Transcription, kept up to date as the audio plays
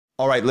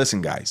All right,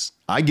 listen, guys,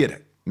 I get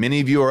it. Many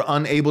of you are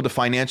unable to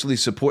financially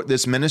support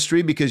this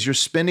ministry because you're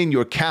spending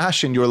your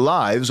cash and your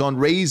lives on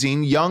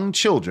raising young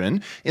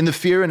children in the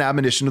fear and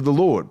admonition of the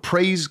Lord.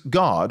 Praise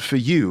God for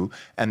you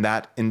and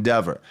that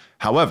endeavor.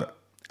 However,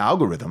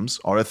 algorithms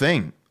are a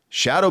thing.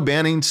 Shadow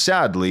banning,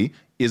 sadly,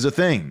 is a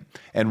thing.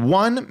 And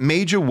one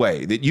major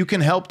way that you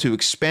can help to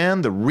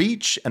expand the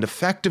reach and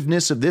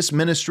effectiveness of this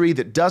ministry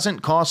that doesn't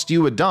cost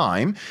you a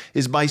dime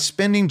is by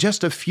spending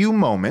just a few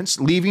moments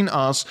leaving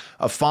us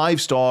a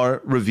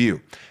 5-star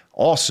review.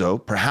 Also,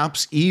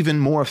 perhaps even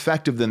more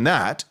effective than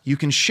that, you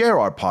can share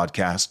our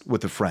podcast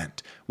with a friend.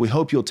 We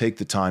hope you'll take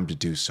the time to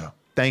do so.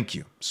 Thank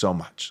you so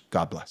much.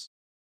 God bless.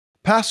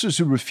 Pastors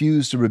who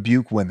refuse to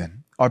rebuke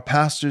women are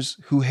pastors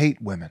who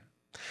hate women.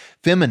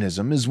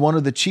 Feminism is one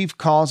of the chief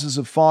causes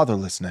of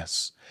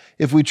fatherlessness.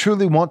 If we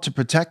truly want to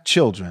protect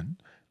children,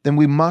 then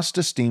we must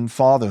esteem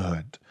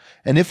fatherhood.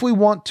 And if we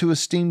want to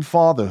esteem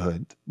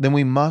fatherhood, then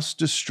we must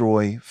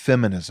destroy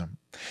feminism.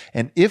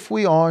 And if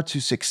we are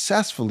to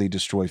successfully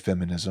destroy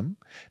feminism,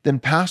 then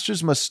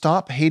pastors must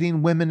stop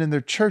hating women in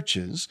their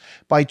churches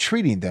by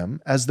treating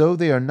them as though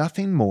they are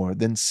nothing more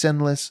than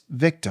sinless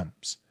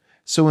victims.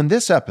 So in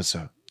this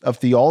episode of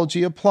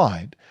Theology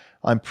Applied,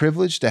 I'm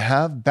privileged to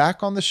have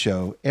back on the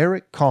show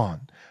Eric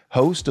Conn,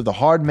 host of the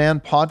Hard Man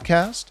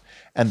podcast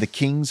and the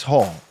King's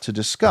Hall, to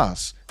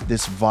discuss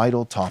this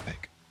vital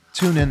topic.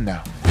 Tune in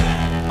now.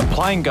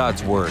 Applying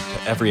God's Word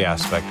to every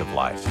aspect of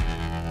life.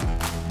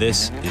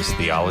 This is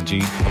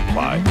Theology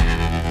Applied.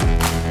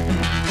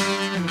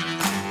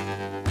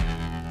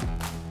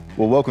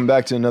 Well, welcome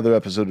back to another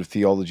episode of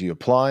Theology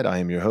Applied. I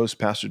am your host,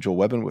 Pastor Joel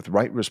Webbon with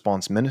Right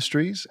Response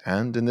Ministries,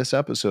 and in this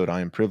episode, I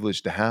am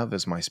privileged to have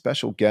as my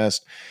special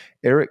guest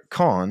Eric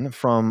Conn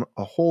from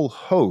a whole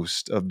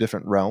host of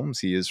different realms.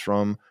 He is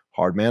from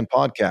Hard Man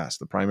Podcast,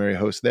 the primary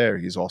host there.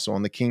 He's also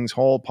on the King's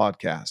Hall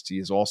podcast. He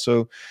is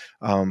also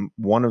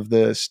one of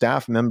the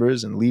staff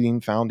members and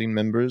leading founding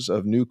members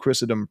of New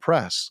Christendom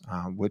Press,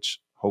 which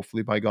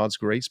hopefully by God's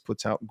grace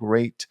puts out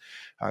great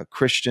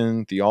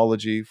Christian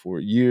theology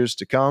for years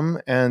to come.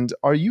 And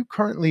are you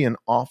currently an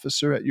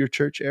officer at your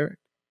church, Eric?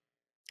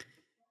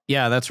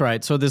 Yeah, that's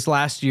right. So this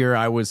last year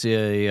I was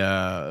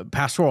a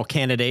pastoral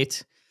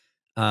candidate.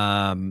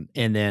 And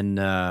then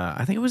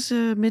I think it was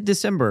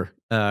mid-December,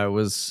 I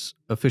was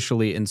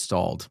officially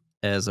installed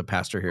as a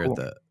pastor here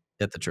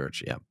at the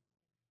church. Yeah.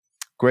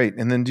 Great.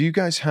 And then do you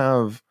guys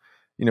have,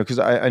 because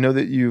I know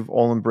that you've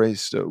all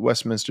embraced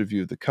Westminster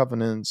view of the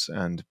covenants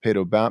and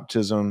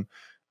paedo-baptism,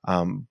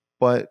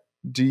 but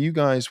do you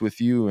guys, with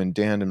you and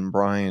Dan and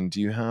Brian, do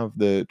you have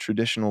the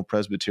traditional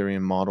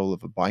Presbyterian model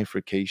of a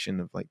bifurcation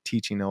of like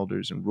teaching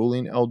elders and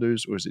ruling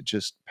elders, or is it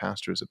just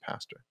pastor as a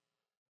pastor?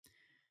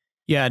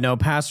 Yeah, no,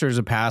 pastor is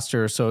a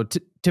pastor. So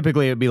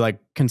typically it'd be like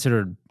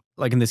considered,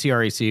 like in the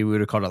CREC, we would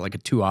have called it like a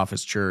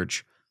 2-office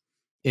church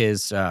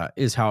is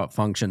how it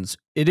functions.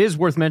 It is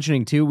worth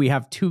mentioning too, we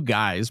have 2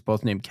 guys,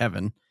 both named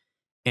Kevin,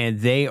 and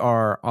they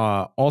are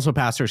also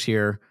pastors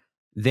here.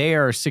 They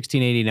are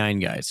 1689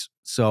 guys.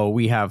 So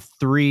we have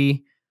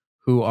 3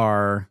 who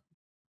are,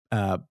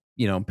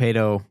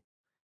 Paedo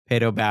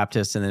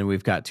Baptist, and then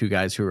we've got 2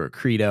 guys who are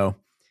Credo,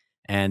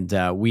 and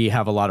we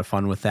have a lot of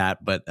fun with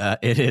that. But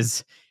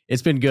it's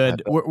been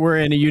good. We're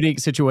in a unique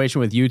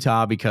situation with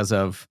Utah because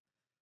of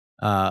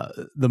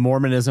the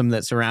Mormonism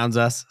that surrounds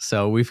us.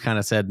 So we've kind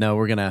of said, no,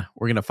 we're gonna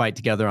fight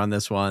together on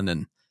this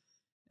one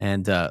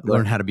and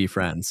learn how to be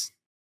friends.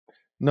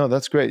 No,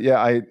 that's great.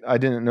 Yeah, I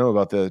didn't know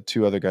about the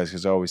 2 other guys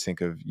because I always think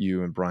of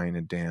you and Brian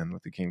and Dan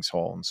with the King's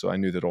Hall, and so I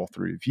knew that all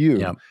 3 of you.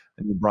 Yep.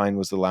 And Brian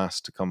was the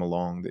last to come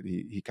along. That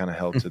he kind of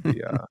held to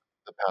the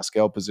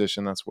Pascal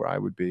position. That's where I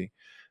would be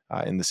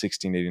in the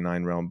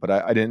 1689 realm. But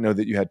I didn't know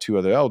that you had 2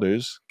 other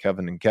elders,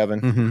 Kevin and Kevin,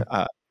 who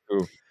are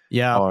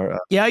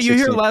you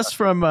hear less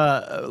from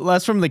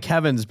the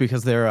Kevins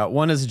because they're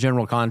one is a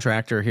general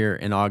contractor here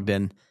in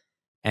Ogden.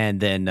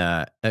 And then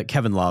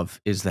Kevin Love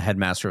is the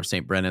headmaster of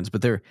St. Brennan's,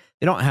 but they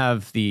don't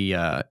have the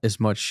as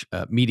much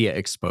media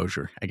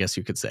exposure, I guess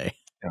you could say.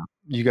 Yeah.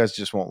 You guys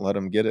just won't let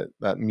them get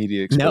that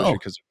media exposure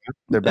because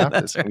they're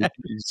Baptists. Right.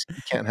 You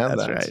can't have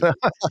That's that. Right.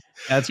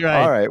 That's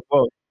right. All right.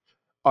 Well,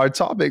 our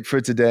topic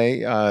for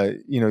today,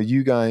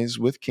 you guys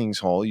with King's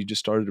Hall, you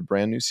just started a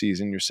brand new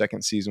season, your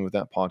 2nd season with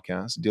that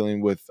podcast,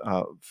 dealing with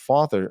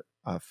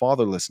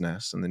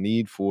fatherlessness and the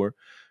need for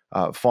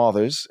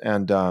fathers.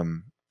 And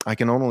I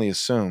can only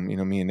assume,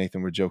 me and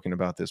Nathan were joking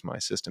about this, my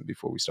assistant,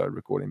 before we started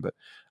recording, but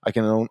I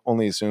can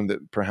only assume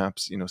that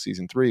perhaps,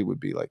 season 3 would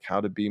be like how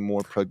to be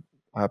more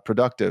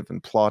productive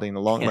and plodding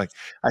along. Yes.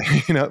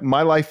 Like,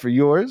 my life for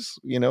yours,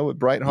 with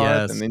Bright Heart,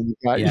 Yes. and then you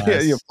got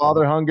your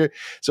father hunger.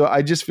 So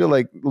I just feel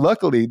like,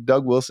 luckily,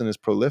 Doug Wilson is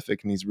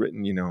prolific and he's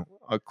written,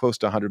 close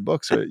to 100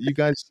 books. So you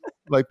guys,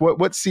 like,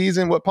 what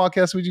season, what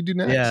podcast would you do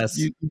next? Yes.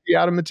 You'd be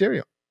out of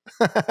material.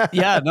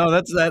 Yeah, no,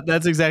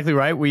 that's exactly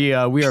right. We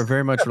are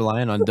very much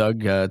relying on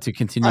Doug to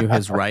continue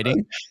his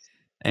writing,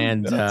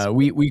 and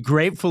we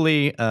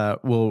gratefully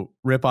will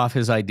rip off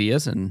his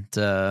ideas and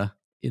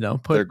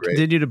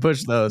continue to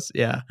push those.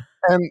 Yeah.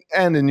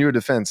 And in your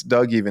defense,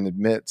 Doug even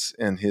admits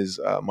in his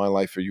My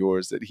Life for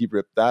Yours that he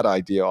ripped that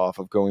idea off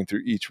of going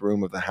through each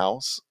room of the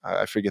house.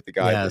 I forget the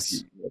guy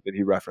Yes. that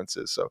he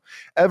references. So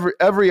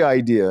every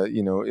idea,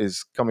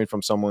 is coming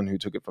from someone who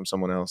took it from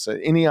someone else.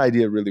 Any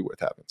idea really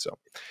worth having. So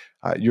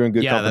you're in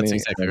good Yeah, company.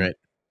 that's exactly right.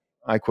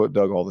 I quote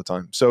Doug all the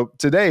time. So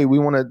today we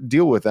want to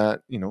deal with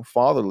that,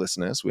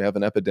 fatherlessness. We have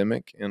an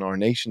epidemic in our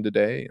nation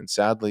today. And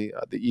sadly,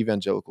 the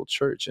evangelical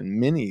church in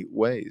many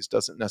ways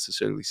doesn't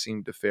necessarily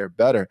seem to fare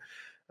better.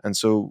 And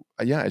so,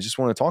 I just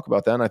want to talk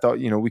about that. And I thought,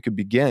 we could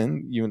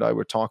begin. You and I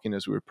were talking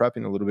as we were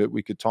prepping a little bit.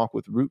 We could talk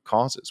with root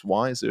causes.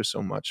 Why is there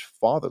so much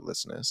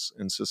fatherlessness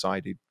in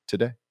society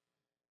today?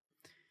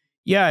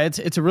 Yeah,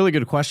 it's a really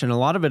good question. A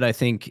lot of it, I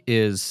think,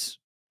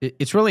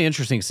 it's really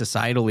interesting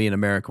societally in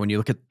America when you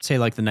look at, say,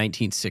 like the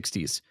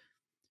 1960s.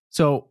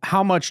 So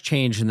how much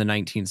changed in the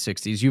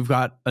 1960s? You've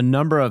got a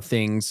number of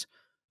things.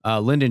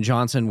 Lyndon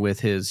Johnson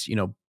with his,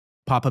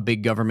 Papa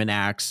Big Government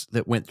acts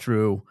that went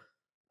through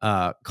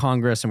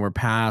Congress and were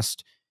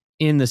passed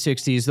in the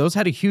 60s. Those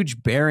had a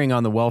huge bearing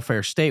on the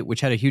welfare state,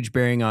 which had a huge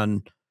bearing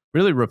on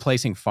really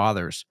replacing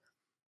fathers.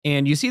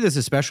 And you see this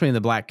especially in the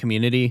Black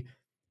community.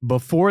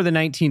 Before the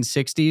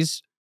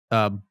 1960s,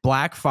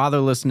 Black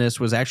fatherlessness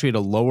was actually at a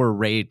lower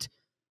rate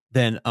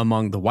than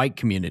among the white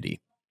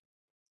community.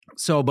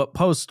 So, but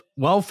post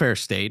welfare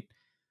state,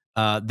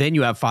 then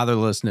you have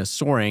fatherlessness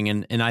soaring.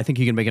 And I think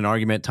you can make an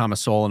argument,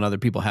 Thomas Sowell and other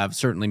people have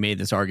certainly made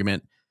this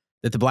argument,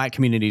 that the Black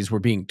communities were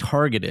being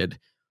targeted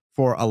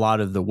for a lot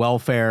of the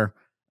welfare.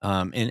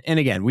 And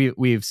again,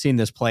 we've seen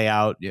this play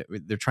out.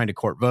 They're trying to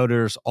court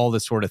voters, all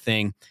this sort of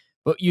thing.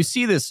 But you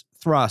see this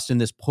thrust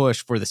and this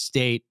push for the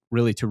state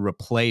really to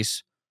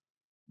replace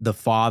the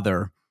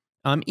father.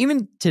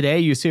 Even today,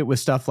 you see it with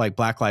stuff like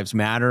Black Lives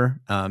Matter,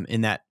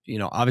 in that,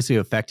 obviously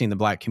affecting the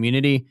Black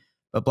community.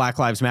 But Black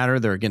Lives Matter,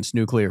 they're against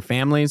nuclear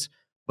families.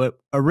 But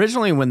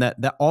originally, when that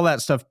all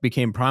that stuff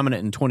became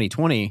prominent in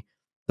 2020,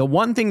 the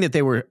one thing that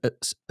they were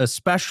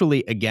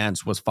especially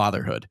against was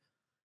fatherhood.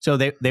 So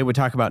they would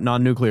talk about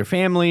non-nuclear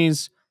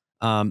families.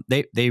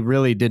 They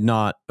really did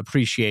not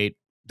appreciate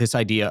this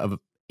idea of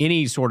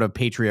any sort of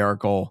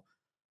patriarchal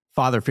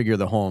father figure of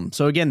the home.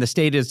 So again, the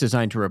state is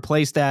designed to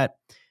replace that.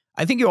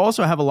 I think you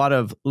also have a lot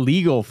of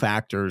legal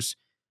factors.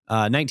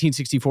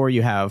 1964,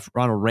 you have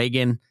Ronald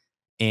Reagan,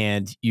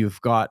 and you've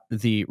got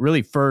the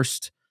really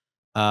first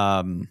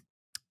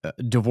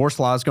divorce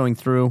laws going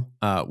through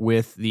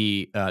with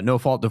the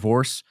no-fault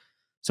divorce.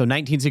 So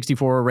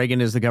 1964,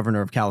 Reagan is the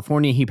governor of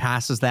California. He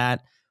passes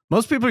that.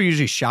 Most people are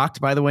usually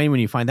shocked, by the way, when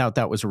you find out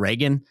that was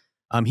Reagan.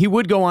 He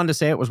would go on to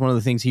say it was one of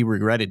the things he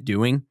regretted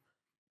doing,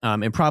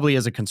 and probably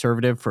as a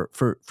conservative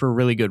for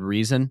really good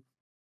reason.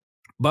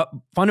 But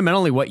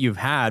fundamentally, what you've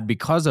had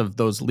because of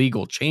those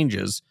legal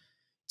changes,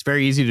 it's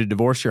very easy to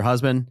divorce your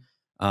husband.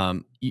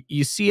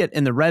 You see it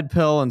in the red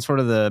pill and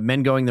sort of the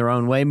men going their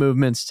own way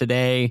movements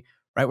today,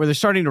 right? Where they're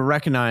starting to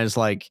recognize,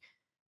 like,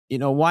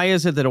 why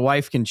is it that a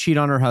wife can cheat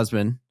on her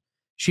husband,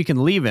 she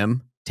can leave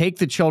him, take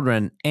the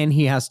children, and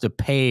he has to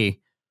pay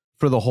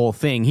for the whole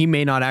thing? He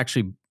may not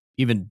actually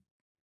even,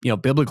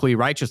 biblically,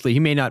 righteously, he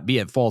may not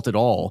be at fault at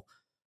all,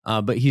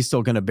 but he's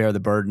still going to bear the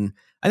burden.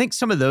 I think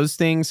some of those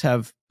things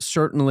have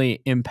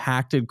certainly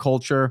impacted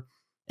culture.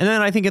 And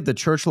then I think at the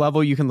church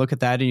level, you can look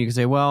at that and you can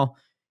say, well,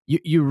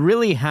 you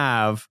really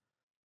have,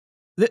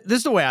 this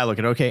is the way I look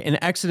at it. Okay,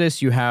 in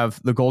Exodus, you have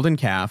the golden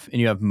calf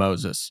and you have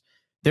Moses.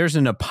 There's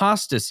an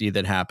apostasy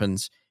that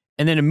happens,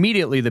 and then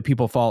immediately the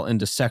people fall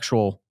into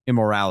sexual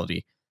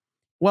immorality.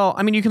 Well,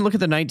 I mean, you can look at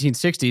the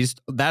 1960s,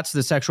 that's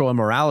the sexual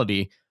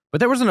immorality, but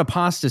there was an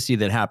apostasy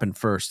that happened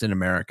first in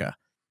America.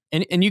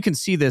 And you can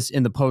see this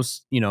in the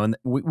post, and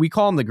we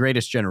call them the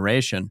greatest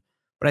generation,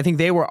 but I think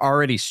they were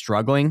already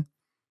struggling.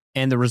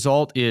 And the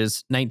result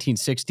is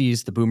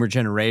 1960s, the boomer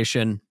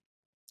generation,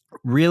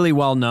 really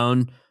well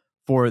known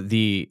for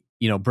the,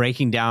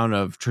 breaking down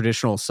of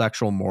traditional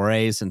sexual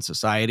mores in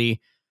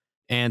society.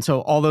 And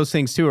so all those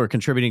things too are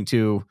contributing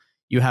to,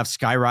 you have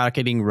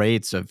skyrocketing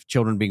rates of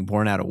children being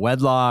born out of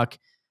wedlock,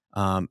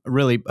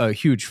 really a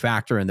huge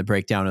factor in the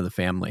breakdown of the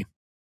family.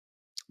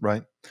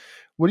 Right.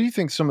 What do you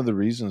think some of the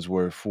reasons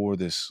were for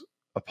this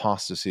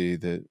apostasy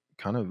that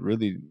kind of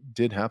really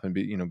did happen,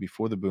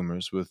 before the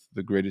boomers with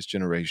the greatest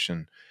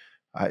generation?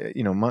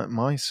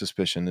 My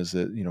suspicion is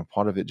that,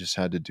 part of it just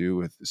had to do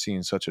with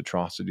seeing such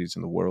atrocities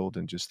in the world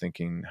and just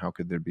thinking, how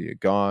could there be a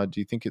God? Do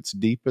you think it's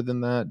deeper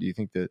than that? Do you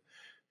think that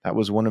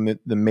was one of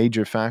the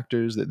major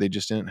factors, that they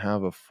just didn't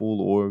have a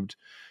full-orbed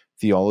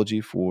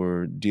theology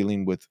for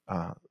dealing with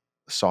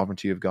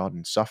sovereignty of God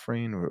and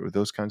suffering, or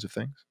those kinds of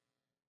things?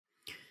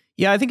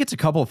 Yeah, I think it's a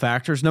couple of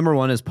factors. Number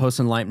one is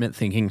post-Enlightenment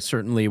thinking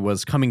certainly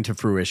was coming to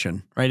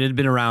fruition, right? It had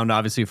been around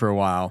obviously for a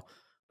while,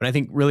 but I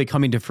think really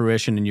coming to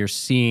fruition, and you're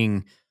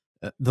seeing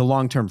the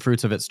long-term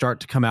fruits of it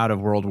start to come out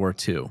of World War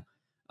II.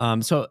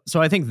 So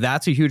I think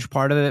that's a huge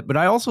part of it. But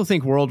I also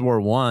think World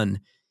War I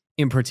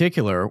in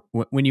particular,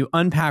 when you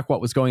unpack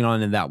what was going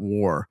on in that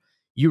war,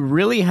 you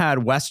really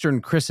had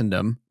Western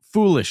Christendom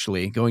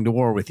foolishly going to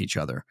war with each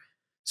other.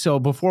 So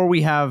before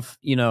we have,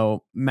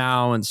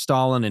 Mao and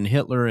Stalin and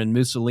Hitler and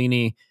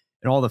Mussolini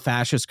and all the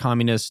fascist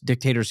communist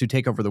dictators who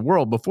take over the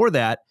world. Before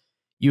that,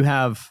 you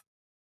have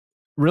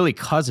really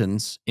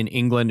cousins in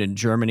England and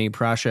Germany,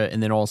 Prussia,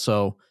 and then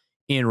also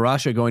in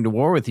Russia going to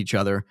war with each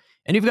other.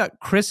 And you've got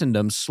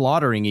Christendom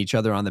slaughtering each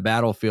other on the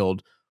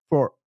battlefield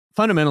for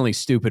fundamentally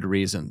stupid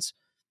reasons.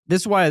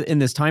 This is why in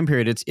this time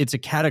period, it's a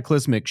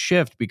cataclysmic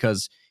shift,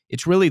 because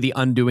it's really the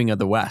undoing of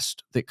the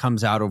West that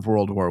comes out of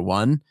World War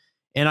I.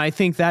 And I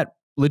think that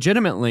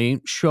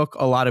legitimately shook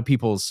a lot of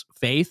people's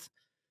faith.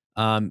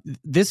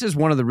 This is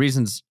one of the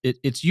reasons,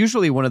 it's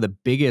usually one of the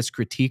biggest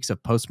critiques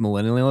of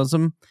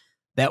postmillennialism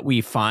that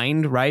we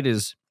find, right,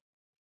 is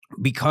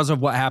because of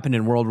what happened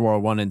in World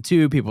War I and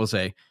II. People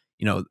say,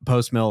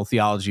 post-mill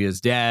theology is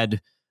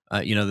dead.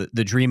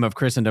 The dream of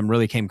Christendom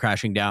really came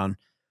crashing down.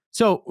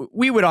 So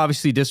we would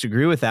obviously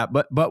disagree with that,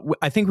 but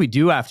I think we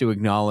do have to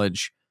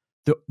acknowledge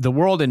the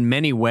world in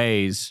many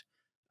ways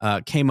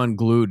came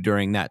unglued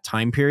during that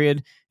time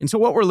period. And so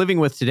what we're living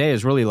with today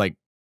is really like,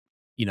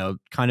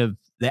 kind of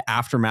the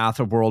aftermath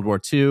of World War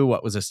II,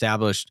 what was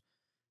established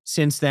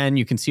since then.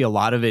 You can see a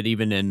lot of it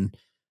even in,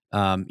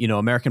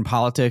 American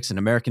politics and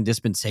American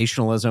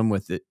dispensationalism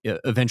with the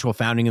eventual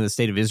founding of the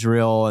state of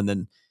Israel. And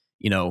then,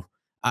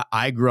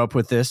 I grew up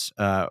with this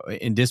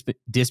in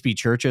dispy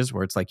churches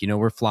where it's like,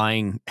 we're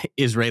flying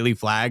Israeli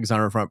flags on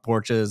our front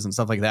porches and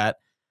stuff like that.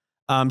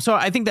 So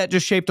I think that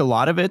just shaped a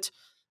lot of it.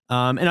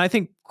 And I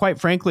think, quite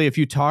frankly, if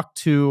you talk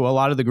to a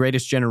lot of the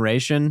greatest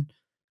generation,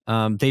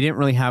 they didn't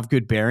really have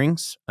good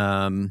bearings.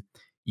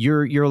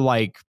 You're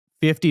like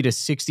 50 to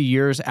 60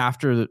 years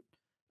after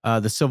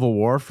the Civil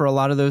War for a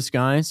lot of those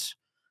guys,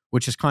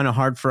 which is kind of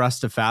hard for us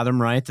to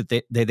fathom, right?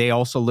 That they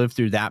also lived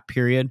through that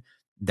period.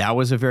 That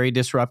was a very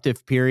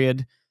disruptive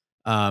period.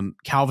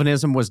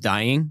 Calvinism was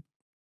dying.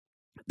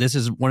 This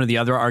is one of the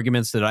other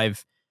arguments that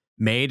I've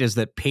made, is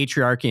that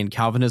patriarchy and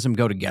Calvinism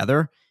go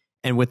together.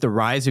 And with the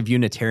rise of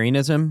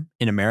Unitarianism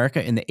in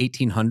America in the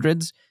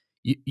 1800s,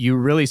 you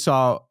really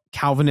saw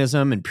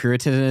Calvinism and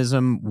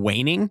Puritanism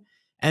waning.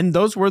 And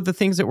those were the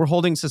things that were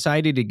holding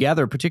society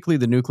together, particularly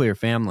the nuclear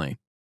family.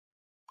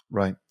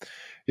 Right.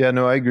 Yeah,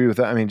 no, I agree with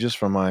that. I mean, just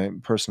from my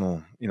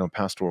personal,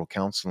 pastoral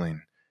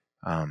counseling,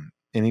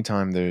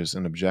 anytime there's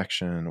an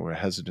objection or a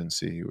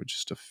hesitancy or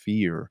just a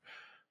fear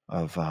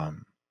of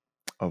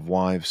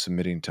wives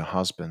submitting to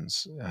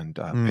husbands and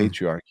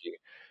patriarchy,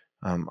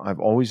 I've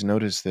always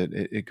noticed that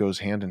it goes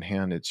hand in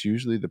hand. It's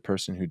usually the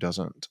person who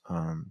doesn't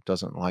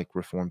like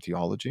Reformed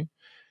theology.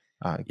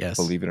 Yes.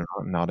 Believe it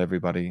or not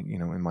everybody,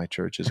 in my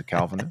church is a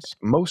Calvinist.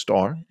 Most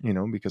are,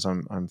 because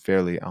I'm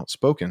fairly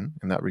outspoken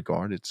in that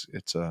regard.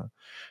 It's a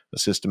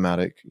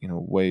systematic,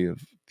 way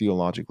of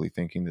theologically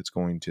thinking that's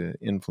going to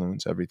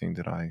influence everything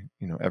that I,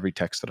 every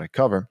text that I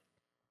cover.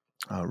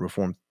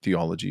 Reformed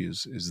theology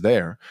is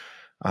there.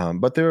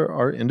 But there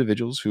are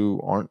individuals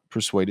who aren't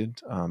persuaded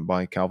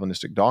by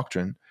Calvinistic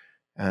doctrine,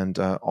 and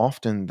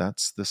often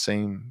that's the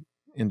same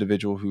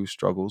individual who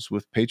struggles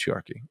with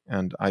patriarchy.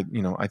 And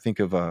I think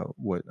of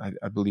what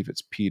I believe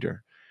it's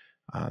Peter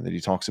that he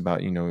talks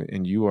about,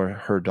 and you are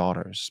her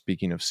daughters,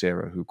 speaking of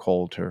Sarah, who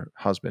called her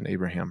husband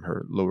Abraham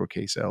her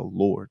lowercase l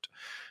Lord,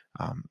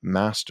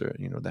 master,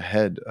 the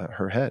head,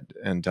 her head.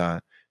 And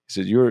he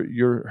said,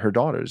 you're her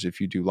daughters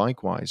if you do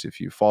likewise, if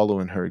you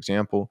follow in her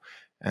example.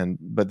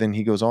 But then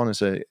he goes on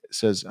and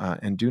says,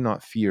 and do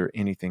not fear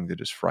anything that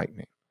is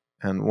frightening.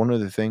 And one of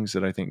the things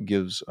that I think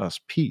gives us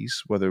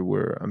peace, whether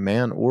we're a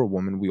man or a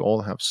woman, we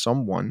all have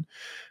someone,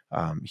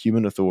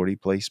 human authority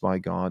placed by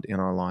God in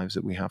our lives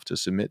that we have to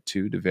submit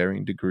to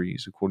varying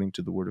degrees according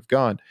to the Word of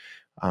God.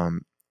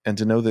 And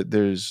to know that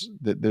there's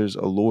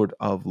a Lord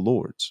of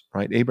Lords,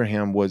 right?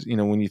 Abraham was,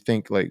 when you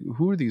think like,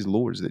 who are these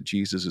lords that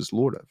Jesus is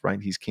Lord of,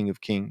 right? He's King of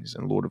Kings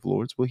and Lord of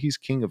Lords. Well, he's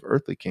King of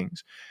earthly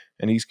kings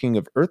and he's King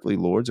of earthly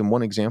lords. And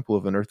one example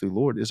of an earthly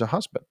lord is a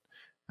husband.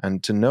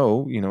 And to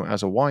know,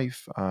 as a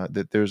wife,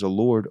 that there's a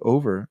Lord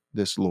over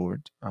this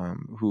Lord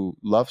who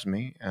loves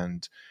me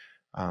and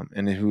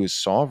who is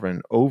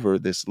sovereign over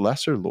this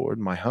lesser Lord,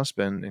 my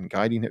husband, and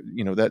guiding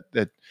him,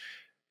 that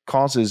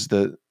causes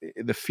the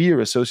fear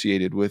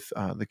associated with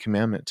the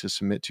commandment to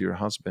submit to your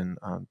husband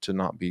to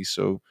not be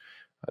so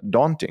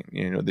daunting,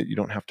 that you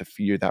don't have to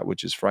fear that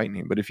which is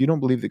frightening. But if you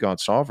don't believe that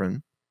God's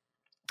sovereign,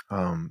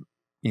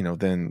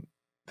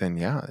 then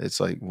yeah,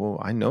 it's like, well,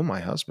 I know my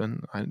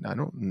husband. I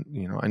don't,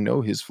 I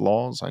know his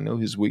flaws. I know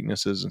his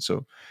weaknesses. And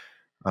so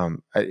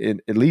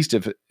at least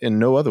if in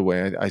no other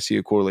way, I see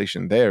a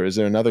correlation there. Is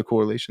there another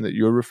correlation that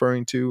you're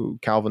referring to,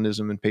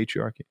 Calvinism and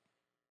patriarchy?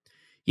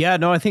 Yeah,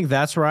 no, I think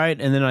that's right.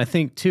 And then I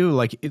think too,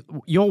 like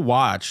you'll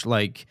watch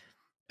like,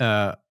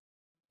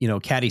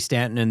 Caddy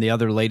Stanton and the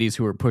other ladies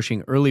who are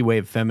pushing early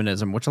wave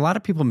feminism, which a lot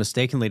of people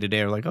mistakenly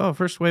today are like, oh,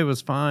 first wave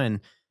was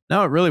fine.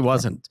 No, it really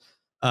wasn't.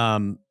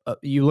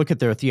 You look at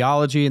their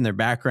theology and their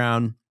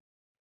background.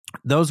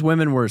 Those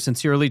women were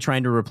sincerely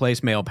trying to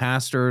replace male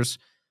pastors,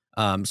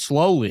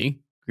 slowly,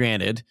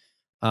 granted.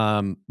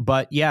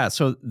 But yeah,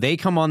 so they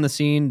come on the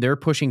scene, they're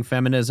pushing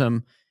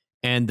feminism,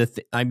 and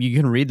you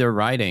can read their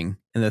writing,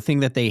 and the thing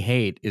that they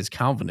hate is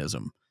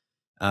Calvinism,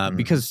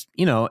 because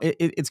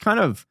it's kind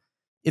of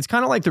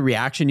like the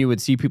reaction you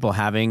would see people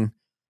having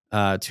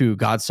to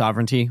God's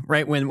sovereignty,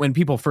 right? When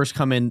people first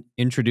come in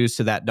introduced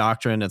to that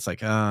doctrine, it's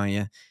like, oh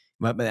yeah,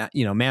 but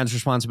man's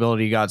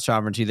responsibility, God's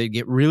sovereignty. They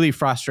get really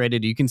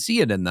frustrated. You can see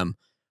it in them,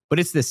 but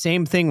it's the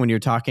same thing when you're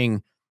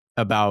talking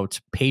about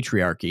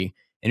patriarchy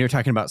and you're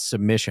talking about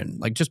submission.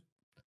 Like, just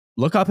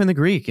look up in the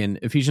Greek in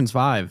Ephesians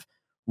 5.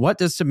 What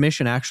does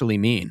submission actually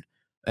mean?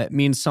 It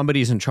means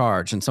somebody's in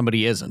charge and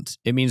somebody isn't.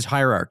 It means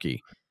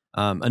hierarchy,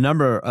 a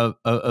number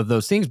of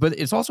those things. But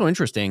it's also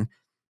interesting.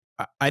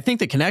 I think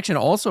the connection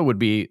also would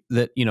be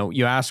that,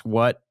 you ask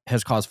what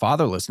has caused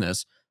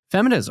fatherlessness.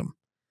 Feminism.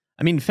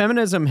 I mean,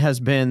 feminism has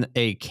been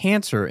a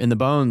cancer in the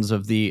bones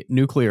of the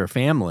nuclear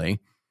family.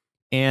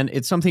 And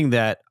it's something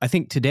that I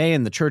think today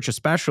in the church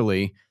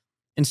especially,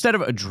 instead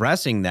of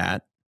addressing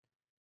that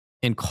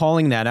and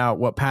calling that out,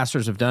 what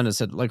pastors have done is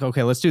said, like,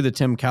 okay, let's do the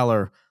Tim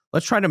Keller.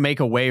 Let's try to make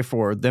a way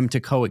for them to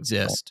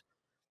coexist.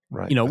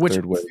 Right. Which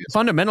third way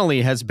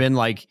fundamentally has been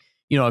like,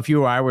 if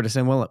you or I were to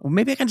say, well,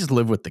 maybe I can just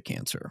live with the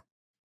cancer.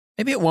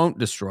 Maybe it won't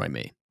destroy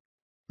me.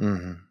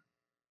 Mm-hmm.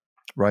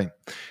 Right.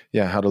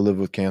 Yeah. How to live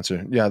with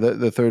cancer. Yeah.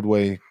 The third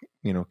way,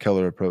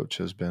 Keller approach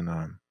has been,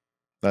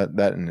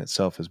 that in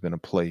itself has been a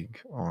plague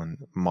on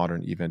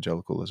modern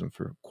evangelicalism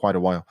for quite a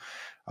while.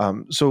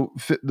 So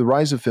the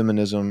rise of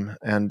feminism,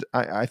 and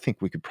I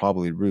think we could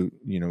probably root,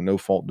 no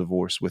fault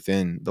divorce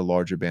within the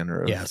larger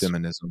banner of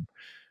feminism.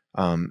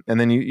 And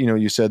then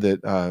you said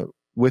that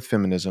with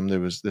feminism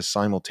there was this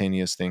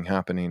simultaneous thing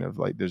happening of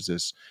like there's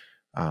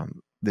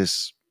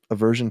this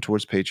aversion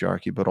towards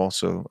patriarchy, but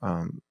also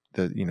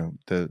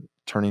the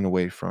turning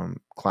away from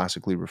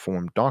classically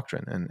reformed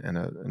doctrine and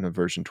an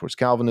aversion towards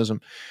Calvinism.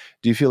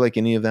 Do you feel like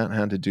any of that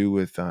had to do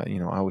with I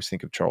always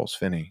think of Charles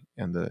Finney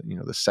and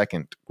the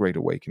second Great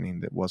Awakening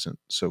that wasn't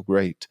so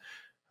great.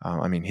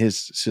 I mean,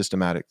 his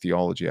systematic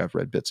theology, I've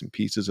read bits and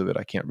pieces of it.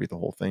 I can't read the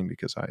whole thing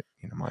because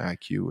my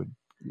IQ would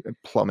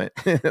plummet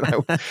and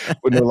I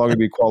would no longer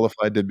be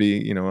qualified to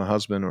be, a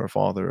husband or a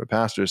father or a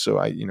pastor.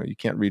 So you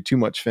can't read too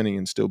much Finney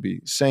and still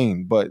be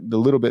sane. But the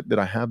little bit that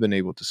I have been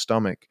able to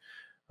stomach,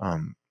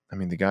 I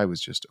mean, the guy was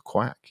just a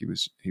quack. He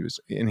was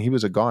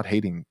a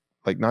God-hating,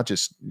 like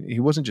he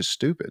wasn't just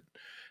stupid.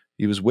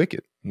 He was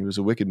wicked. He was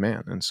a wicked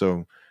man. And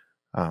so,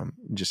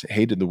 just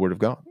hated the word of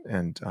God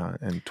and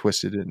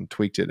twisted it and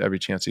tweaked it every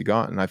chance he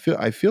got. And I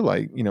feel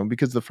like,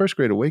 because the first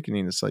Great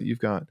Awakening, it's like you've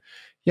got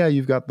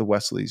the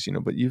Wesleys,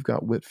 but you've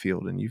got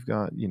Whitefield and you've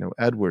got,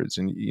 Edwards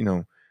and,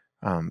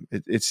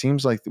 it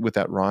seems like with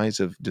that rise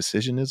of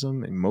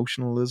decisionism,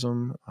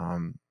 emotionalism,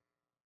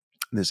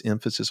 this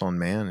emphasis on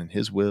man and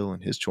his will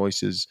and his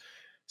choices,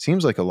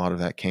 seems like a lot of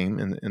that came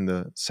in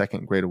the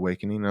second Great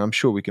Awakening. And I'm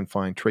sure we can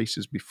find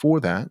traces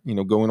before that,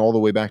 going all the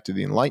way back to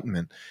the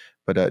Enlightenment.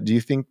 But do you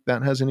think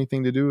that has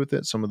anything to do with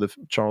it? Some of the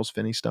Charles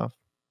Finney stuff?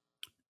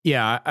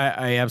 Yeah,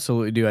 I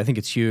absolutely do. I think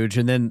it's huge.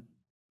 And then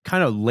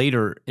kind of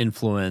later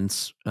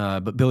influence,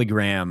 but Billy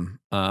Graham.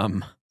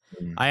 I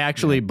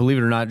actually, believe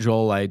it or not,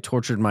 Joel, I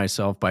tortured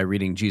myself by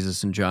reading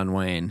Jesus and John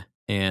Wayne.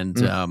 And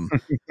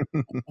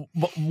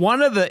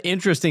one of the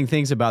interesting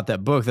things about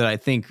that book that I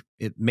think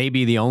it may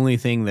be the only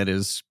thing that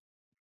is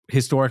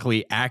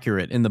historically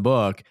accurate in the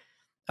book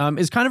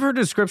is kind of her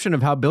description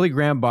of how Billy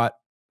Graham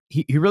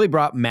he really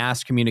brought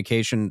mass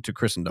communication to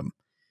Christendom.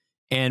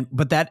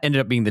 But that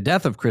ended up being the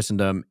death of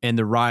Christendom and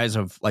the rise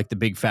of like the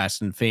big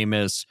fast and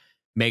famous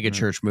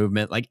megachurch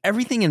movement. Like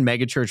everything in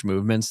megachurch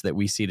movements that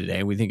we see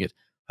today, we think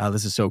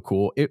this is so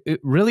cool.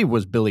 It really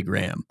was Billy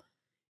Graham.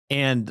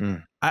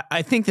 And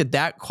I think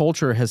that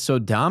culture has so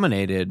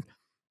dominated.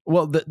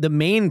 Well, the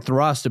main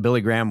thrust of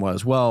Billy Graham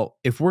was, well,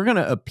 if we're going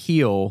to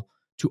appeal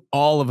to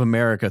all of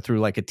America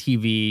through like a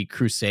TV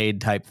crusade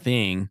type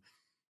thing,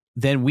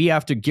 then we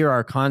have to gear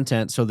our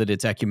content so that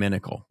it's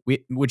ecumenical,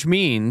 which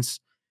means,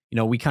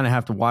 we kind of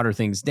have to water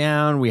things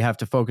down. We have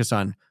to focus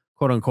on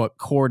quote unquote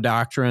core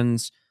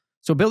doctrines.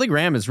 So Billy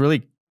Graham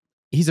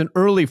he's an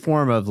early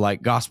form of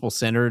like gospel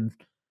centered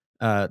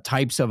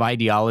types of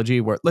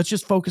ideology where let's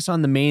just focus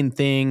on the main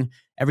thing.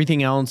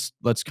 Everything else,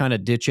 let's kind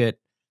of ditch it.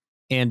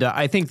 And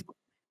I think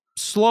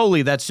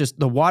slowly that's just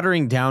the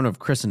watering down of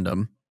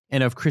Christendom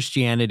and of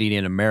Christianity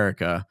in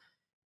America.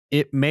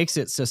 It makes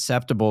it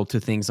susceptible to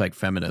things like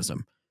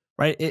feminism,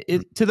 right?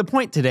 It to the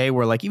point today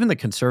where like even the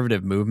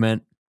conservative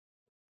movement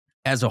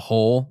as a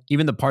whole,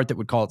 even the part that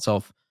would call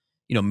itself,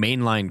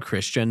 mainline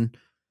Christian.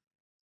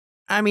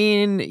 I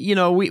mean,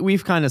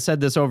 we've kind of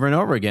said this over and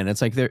over again.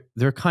 It's like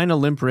they're kind of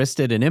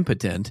limp-wristed and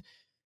impotent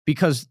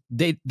because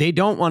they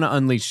don't want to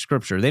unleash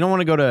Scripture. They don't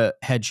want to go to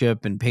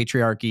headship and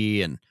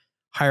patriarchy and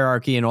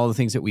hierarchy and all the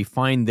things that we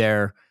find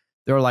there.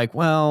 They're like,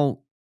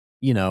 well,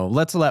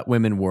 let's let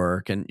women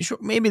work and sure,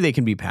 maybe they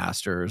can be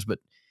pastors, but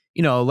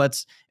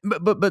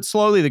but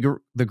slowly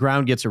the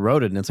ground gets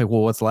eroded and it's like,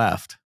 well, what's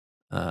left?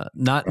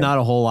 Not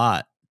a whole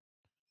lot.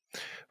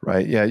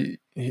 Right. Yeah,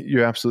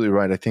 you're absolutely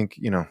right. I think,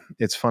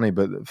 it's funny,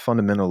 but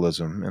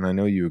fundamentalism, and I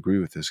know you agree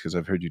with this because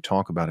I've heard you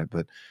talk about it,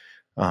 but,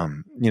 a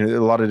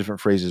lot of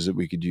different phrases that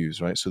we could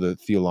use, right? So the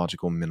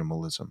theological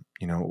minimalism,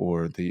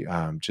 or the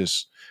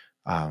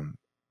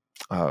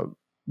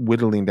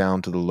whittling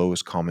down to the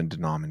lowest common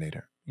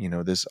denominator,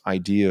 this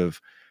idea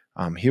of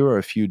here are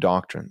a few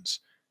doctrines,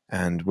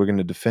 and we're going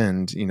to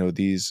defend,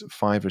 these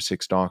 5 or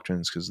 6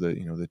 doctrines, because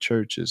the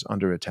church is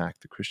under attack,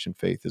 the Christian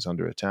faith is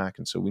under attack,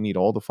 and so we need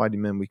all the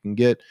fighting men we can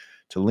get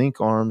to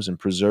link arms and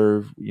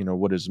preserve,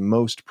 what is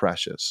most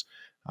precious.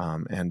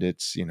 And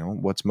it's,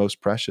 what's most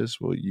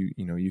precious. Well,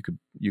 you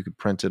could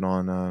print it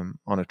on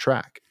a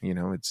track.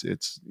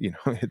 It's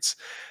it's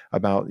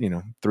about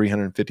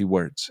 350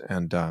 words,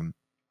 and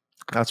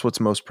that's what's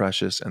most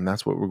precious, and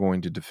that's what we're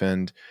going to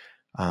defend.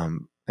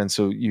 And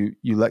so you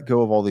let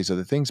go of all these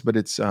other things, but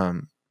it's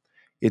a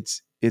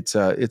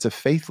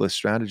faithless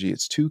strategy.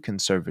 It's too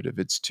conservative.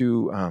 It's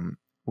too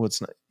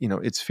it's not,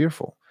 it's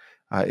fearful.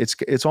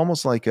 It's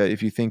almost like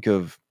if you think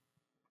of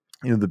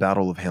the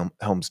Battle of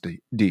Helm's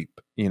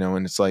Deep,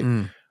 and it's like,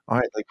 all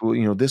right, like,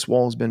 well, this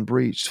wall has been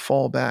breached.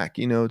 Fall back,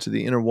 to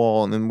the inner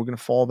wall, and then we're going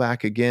to fall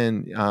back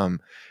again.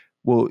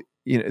 Well,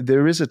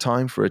 there is a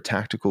time for a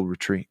tactical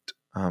retreat.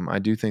 I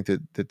do think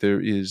that there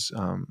is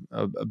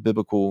a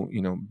biblical,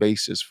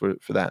 basis for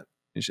that,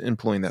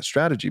 employing that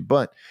strategy.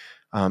 But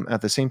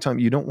at the same time,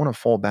 you don't want to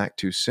fall back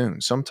too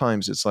soon.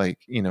 Sometimes it's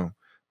like,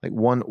 like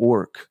one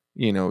orc,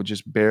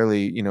 just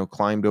barely,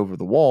 climbed over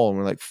the wall, and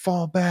we're like,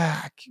 fall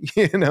back,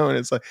 and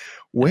it's like,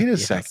 wait a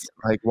second,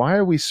 like, why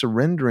are we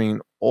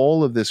surrendering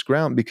all of this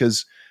ground?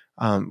 Because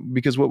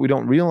what we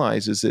don't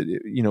realize is that,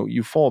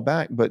 you fall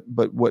back, but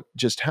what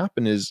just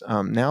happened is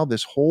now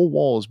this whole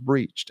wall is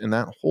breached, and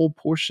that whole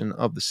portion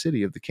of the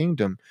city, of the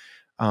kingdom,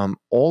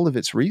 all of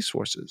its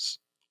resources,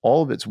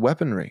 all of its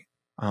weaponry,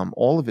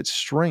 all of its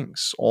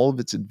strengths, all of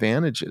its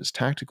advantages,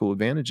 tactical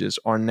advantages,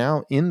 are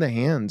now in the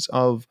hands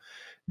of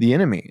the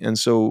enemy. And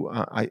so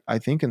I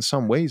think in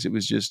some ways it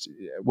was just,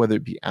 whether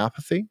it be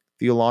apathy,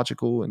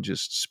 theological and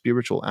just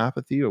spiritual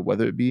apathy, or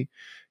whether it be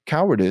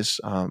cowardice,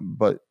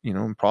 but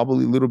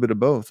probably a little bit of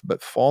both,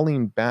 but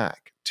falling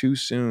back too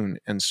soon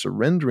and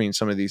surrendering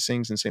some of these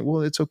things and saying,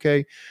 well, it's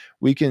okay,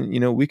 we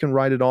can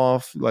write it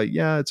off, like,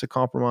 yeah, it's a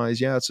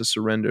compromise, yeah, it's a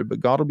surrender, but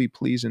God will be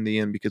pleased in the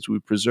end because we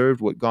preserved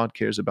what God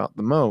cares about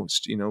the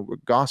most. We're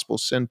gospel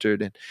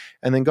centered,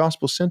 and then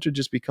gospel centered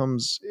just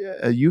becomes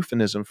a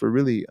euphemism for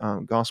really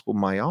gospel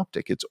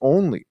myopic. It's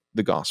only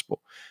the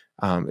gospel.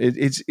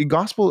 It's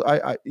gospel.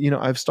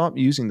 I've stopped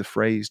using the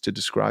phrase to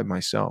describe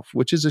myself,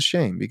 which is a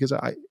shame, because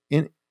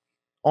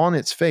on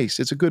its face,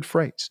 it's a good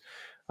phrase.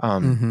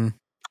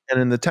 And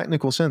in the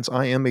technical sense,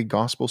 I am a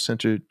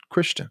gospel-centered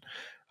Christian.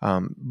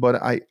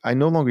 But I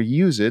no longer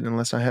use it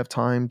unless I have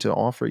time to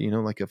offer,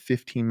 like a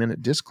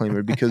 15-minute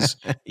disclaimer, because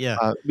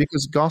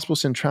because gospel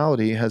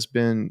centrality has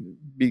been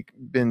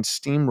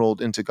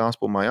steamrolled into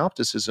gospel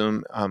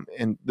myopticism.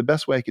 And the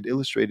best way I could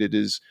illustrate it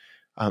is,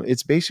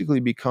 it's basically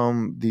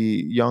become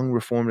the young,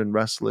 reformed, and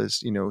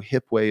restless,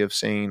 hip way of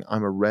saying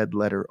I'm a red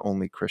letter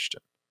only Christian.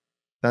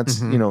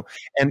 That's,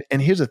 and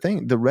here's the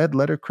thing, the red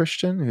letter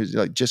Christian who's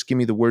like, just give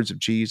me the words of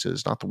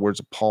Jesus, not the words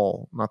of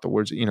Paul, not the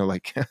words,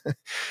 like,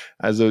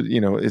 as a,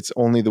 it's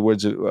only the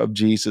words of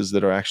Jesus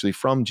that are actually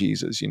from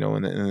Jesus,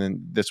 and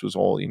then this was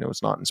all,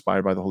 it's not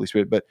inspired by the Holy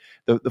Spirit. But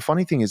the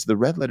funny thing is, the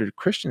red letter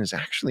Christian is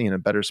actually in a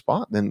better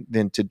spot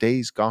than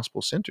today's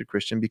gospel centered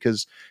Christian,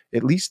 because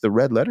at least the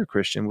red letter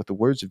Christian with the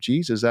words of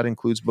Jesus, that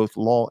includes both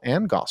law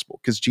and gospel,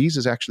 because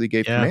Jesus actually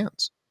gave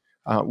commands.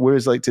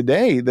 Whereas like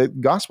today, the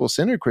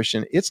gospel-centered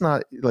Christian, it's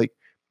not like,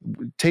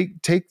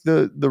 take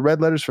the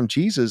red letters from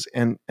Jesus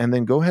and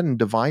then go ahead and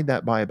divide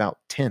that by about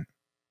 10.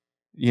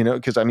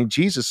 Because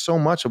Jesus, so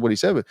much of what he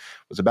said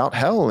was about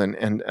hell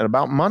and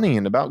about money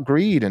and about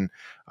greed. And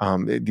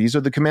these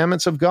are the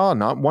commandments of God,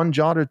 not one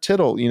jot or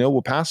tittle,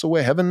 will pass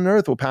away. Heaven and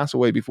earth will pass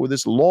away before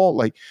this law.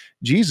 Like,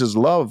 Jesus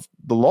loved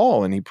the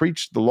law, and he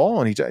preached the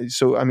law. And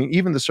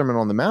even the Sermon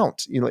on the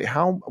Mount,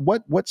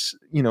 what's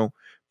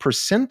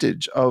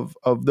percentage of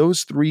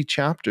those 3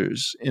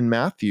 chapters in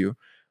Matthew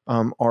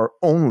are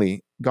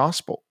only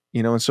gospel,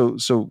 and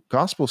so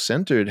gospel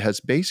centered has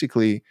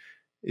basically,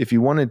 if you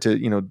wanted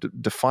to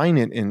define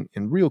it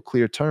in real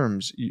clear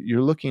terms,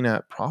 you're looking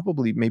at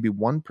probably maybe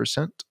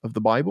 1% of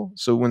the Bible.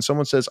 So when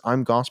someone says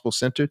I'm gospel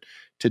centered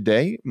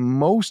today,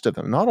 most of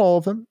them, not all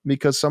of them,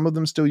 because some of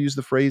them still use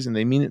the phrase and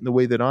they mean it in the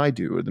way that I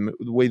do, or the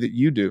way that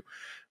you do,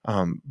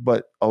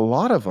 but a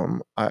lot of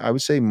them, I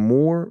would say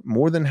more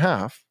than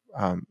half,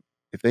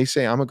 if they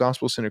say I'm a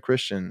gospel-centered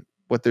Christian,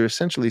 what they're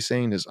essentially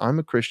saying is I'm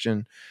a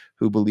Christian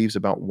who believes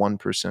about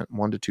 1%,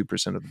 1 to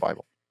 2% of the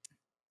Bible.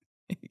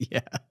 Yeah.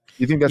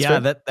 You think that's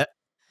fair?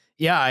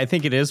 Yeah, I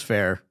think it is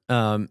fair.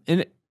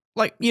 And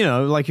like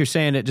you're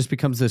saying, it just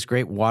becomes this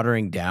great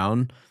watering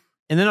down.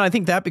 And then I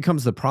think that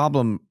becomes the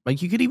problem.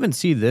 Like, you could even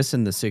see this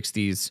in the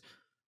 60s,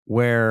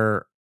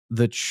 where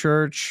the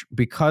church,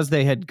 because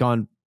they had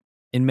gone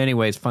in many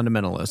ways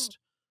fundamentalist,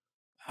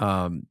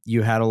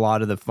 you had a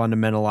lot of the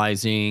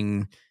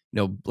fundamentalizing,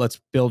 let's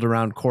build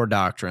around core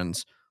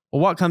doctrines. Well,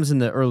 what comes in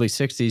the early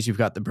 60s, you've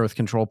got the birth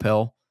control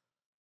pill,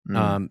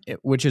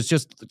 which is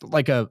just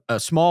like a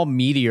small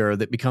meteor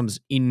that becomes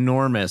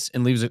enormous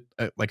and leaves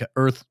like an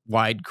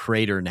earth-wide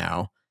crater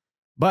now.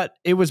 But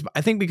it was,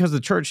 I think, because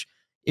the church,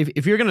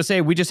 if you're going to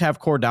say we just have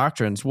core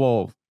doctrines,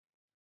 well,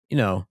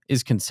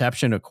 is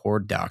conception a core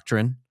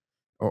doctrine?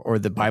 or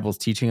the Bible's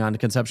teaching on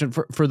conception.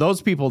 For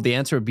those people, the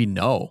answer would be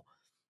no.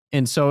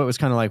 And so it was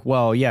kind of like,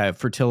 well, yeah,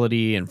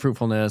 fertility and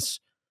fruitfulness,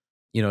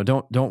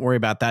 don't worry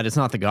about that. It's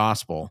not the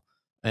gospel.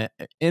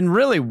 And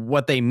really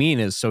what they mean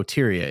is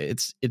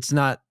soteria. It's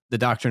not the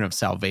doctrine of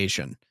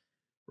salvation,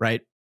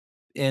 right?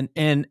 And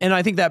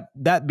I think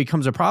that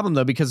becomes a problem,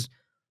 though, because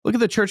look at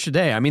the church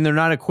today. I mean, they're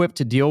not equipped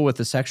to deal with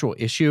the sexual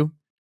issue.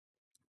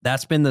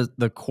 That's been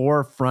the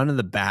core front of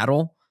the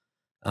battle.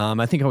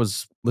 I think I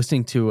was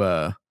listening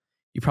to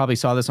you probably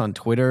saw this on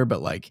Twitter,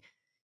 but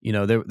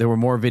there were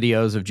more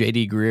videos of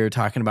J.D. Greear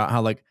talking about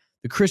how like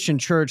the Christian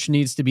church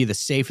needs to be the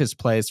safest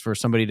place for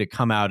somebody to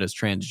come out as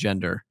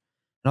transgender.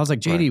 And I was like,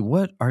 J.D., Right.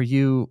 what are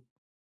you?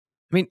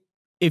 I mean,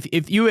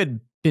 if you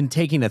had been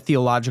taking a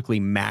theologically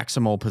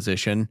maximal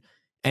position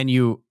and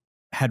you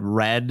had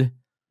read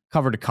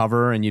cover to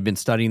cover and you'd been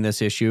studying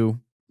this issue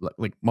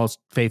like most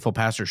faithful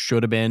pastors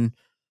should have been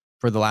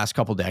for the last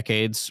couple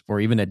decades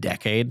or even a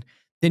decade,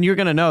 then you're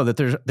going to know that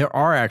there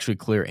are actually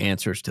clear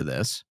answers to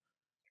this.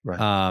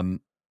 Right.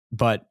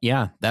 But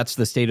yeah, that's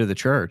the state of the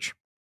church.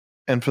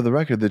 And for the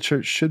record, the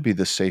church should be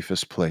the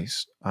safest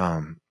place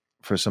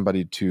for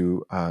somebody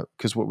to,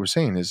 because what we're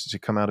saying is to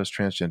come out as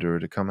transgender or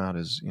to come out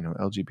as,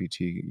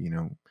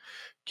 LGBT,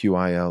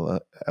 QIL,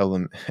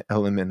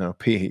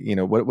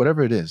 LMNOP,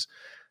 whatever it is.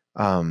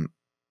 The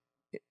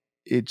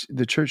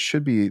church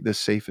should be the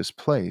safest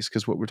place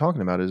because what we're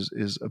talking about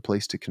is a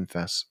place to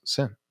confess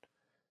sin.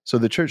 So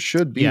the church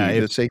should be Yeah,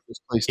 the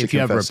safest place to if you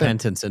have confess sin.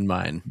 repentance in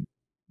mind.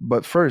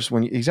 But first,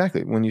 when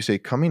you say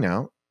coming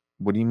out,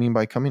 what do you mean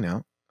by coming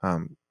out?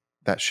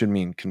 That should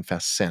mean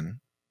confess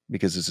sin,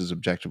 because this is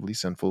objectively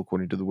sinful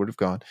according to the Word of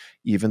God.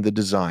 Even the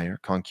desire,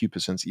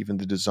 concupiscence, even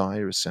the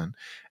desire is sin.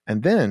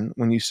 And then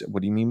when you say,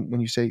 what do you mean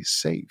when you say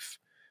safe?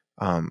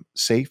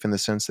 Safe in the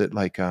sense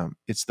that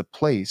it's the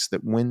place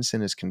that when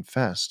sin is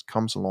confessed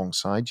comes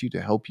alongside you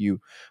to help you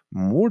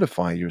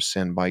mortify your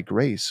sin by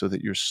grace so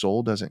that your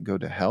soul doesn't go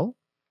to hell.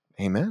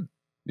 Amen.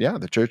 Yeah,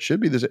 the church should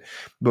be this.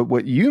 But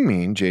what you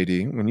mean,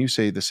 JD, when you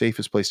say the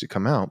safest place to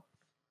come out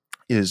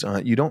is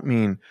you don't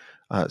mean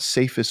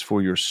safest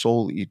for your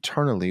soul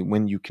eternally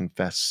when you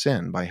confess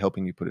sin by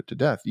helping you put it to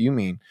death. You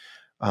mean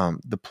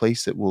the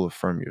place that will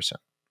affirm your sin.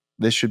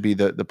 This should be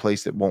the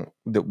place that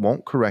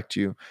won't correct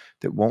you,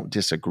 that won't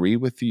disagree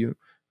with you,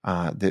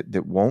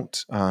 that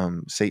won't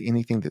say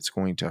anything that's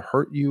going to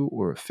hurt you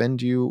or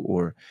offend you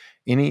or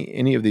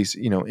any of these,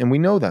 and we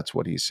know that's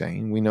what he's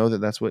saying. We know that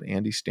that's what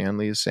Andy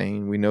Stanley is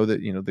saying. We know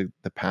that,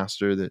 the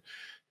pastor that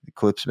the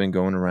clip's been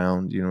going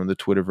around, in the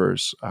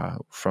Twitterverse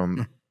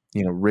from,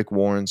 Rick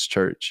Warren's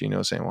church,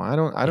 saying, well, I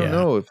don't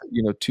know if,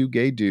 two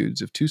gay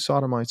dudes, if two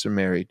sodomites are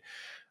married,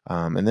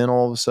 and then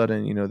all of a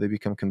sudden, they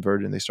become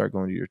converted and they start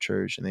going to your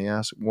church and they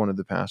ask one of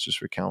the pastors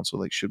for counsel,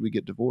 like, should we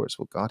get divorced?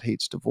 Well, God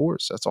hates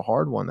divorce. That's a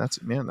hard one. That's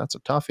a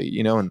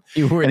toughie, and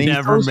you were and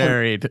never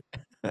married.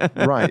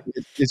 Right.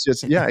 It's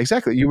just, yeah,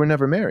 exactly. You were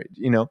never married,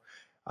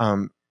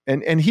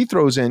 and he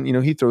throws in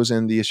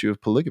the issue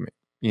of polygamy,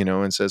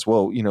 and says,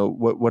 well,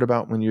 what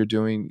about when you're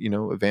doing,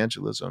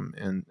 evangelism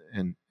in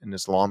an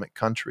Islamic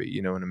country,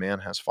 and a man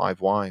has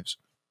 5 wives,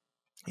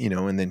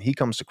 and then he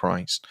comes to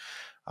Christ.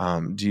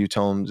 Do you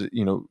tell him,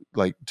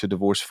 to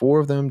divorce 4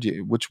 of them?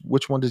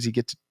 Which one does he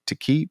get to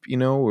keep,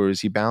 or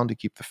is he bound to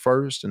keep the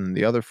first and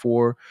the other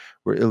 4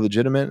 were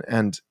illegitimate?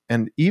 And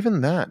even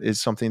that is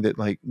something that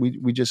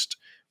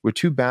we're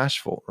too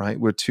bashful, right?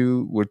 We're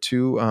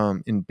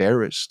too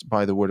embarrassed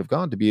by the Word of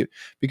God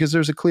because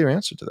there's a clear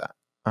answer to that.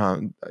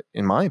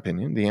 In my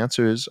opinion, the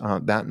answer is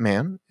that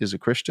man is a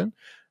Christian.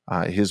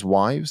 His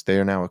wives, they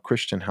are now a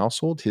Christian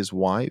household. His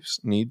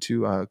wives need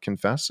to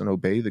confess and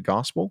obey the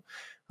gospel.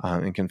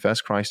 And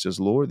confess Christ as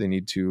Lord. They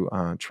need to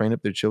train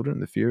up their children in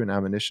the fear and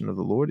admonition of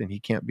the Lord, and he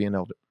can't be an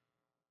elder.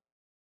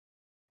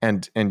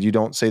 And you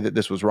don't say that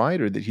this was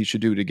right or that he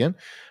should do it again.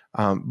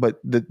 But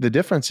the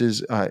difference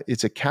is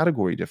it's a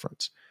category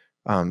difference.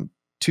 2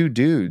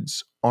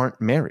 dudes aren't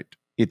married.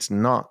 It's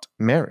not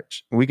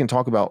marriage. We can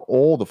talk about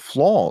all the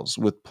flaws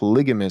with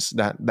polygamous,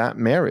 that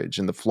marriage,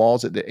 and the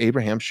flaws that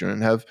Abraham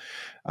shouldn't have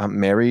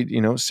married,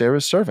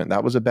 Sarah's servant.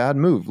 That was a bad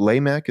move.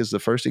 Lamech is the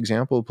first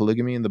example of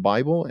polygamy in the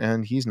Bible,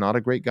 and he's not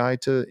a great guy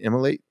to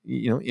emulate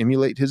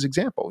his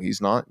example.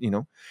 He's not,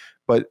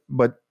 but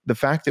the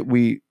fact that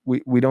we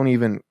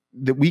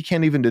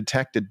can't even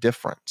detect a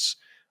difference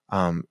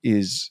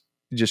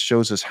just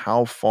shows us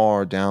how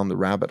far down the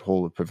rabbit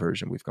hole of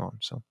perversion we've gone.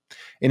 So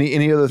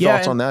any other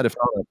thoughts on that? If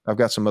not, I've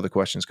got some other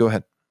questions. Go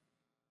ahead.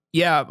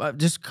 Yeah,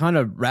 just kind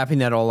of wrapping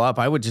that all up,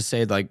 I would just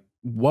say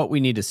what we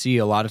need to see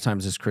a lot of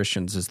times as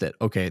Christians is that,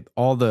 okay,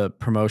 all the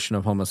promotion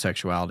of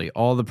homosexuality,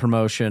 all the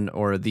promotion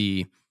or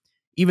the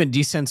even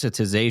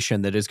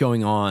desensitization that is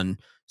going on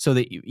so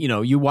that,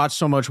 you watch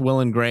so much Will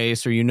and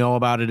Grace or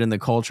about it in the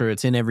culture,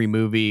 it's in every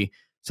movie,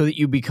 so that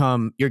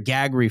your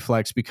gag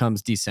reflex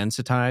becomes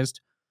desensitized.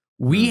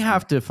 We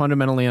have to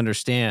fundamentally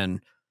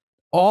understand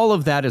all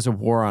of that is a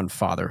war on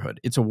fatherhood.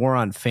 It's a war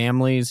on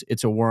families.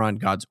 It's a war on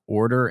God's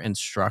order and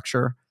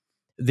structure.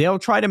 They'll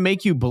try to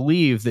make you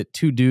believe that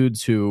 2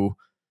 dudes who,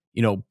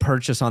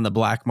 purchase on the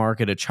black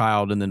market a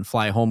child and then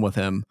fly home with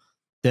him,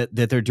 that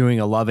they're doing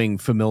a loving,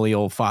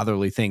 familial,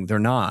 fatherly thing. They're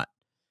not.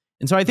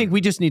 And so I think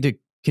we just need to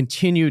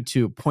continue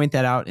to point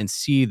that out and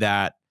see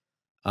that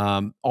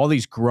all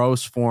these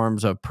gross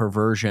forms of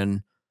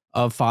perversion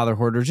of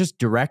fatherhood or just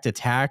direct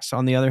attacks,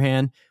 on the other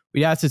hand,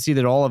 we have to see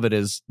that all of it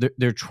is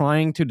they're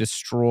trying to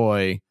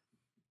destroy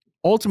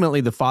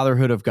ultimately the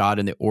fatherhood of God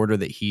and the order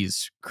that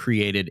he's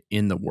created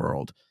in the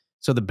world.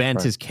 So the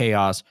bent is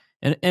chaos.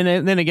 And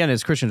then again,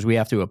 as Christians, we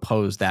have to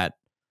oppose that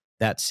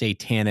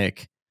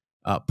satanic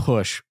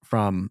push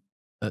from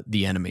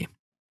the enemy.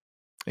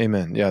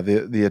 Amen. Yeah,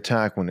 the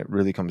attack, when it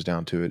really comes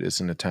down to it, is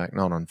an attack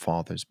not on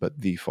fathers,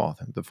 but the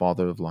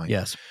Father of light,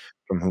 Yes.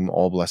 from whom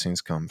all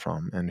blessings come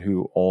from, and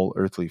who all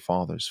earthly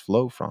fathers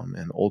flow from,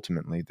 and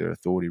ultimately their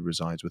authority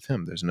resides with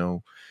him. There's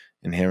no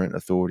inherent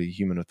authority,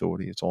 human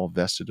authority. It's all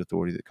vested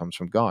authority that comes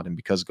from God. And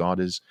because God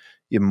is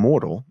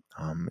immortal,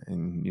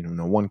 and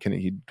no one can,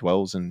 he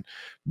dwells in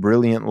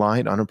brilliant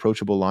light,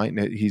 unapproachable light,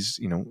 and he's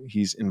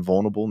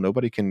invulnerable.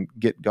 Nobody can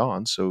get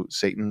God. So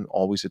Satan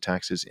always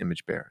attacks his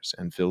image bearers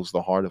and fills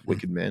the heart of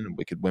wicked men and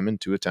wicked women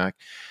to attack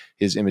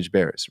his image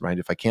bearers, right?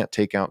 If I can't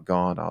take out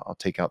God, I'll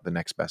take out the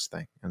next best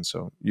thing. And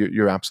so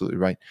you're absolutely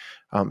right.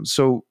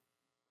 So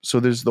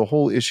there's the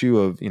whole issue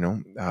of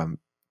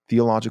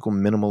theological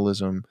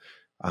minimalism,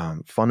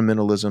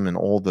 fundamentalism, and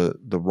all the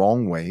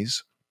wrong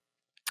ways.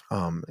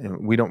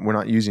 And we're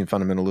not using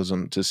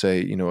fundamentalism to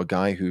say a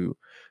guy who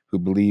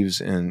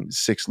believes in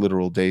 6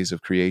 literal days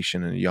of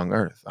creation and a young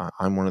earth.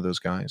 I'm one of those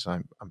guys.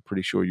 I'm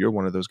pretty sure you're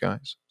one of those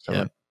guys. Is that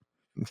right?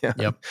 Yeah.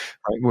 Yep.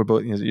 Right. We're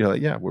both, you're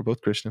like, yeah, we're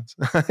both Christians.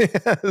 So,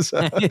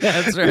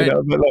 That's right.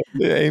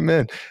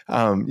 Amen.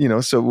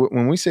 So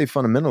when we say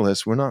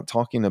fundamentalists, we're not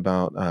talking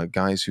about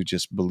guys who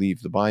just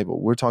believe the Bible.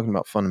 We're talking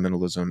about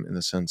fundamentalism in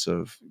the sense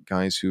of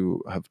guys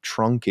who have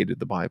truncated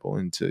the Bible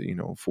into,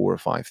 4 or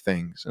 5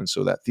 things. And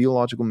so that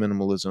theological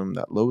minimalism,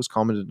 that lowest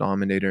common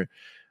denominator,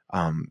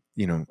 and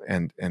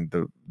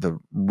the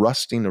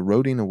rusting,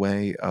 eroding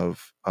away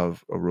of a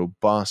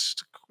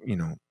robust,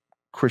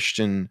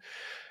 Christian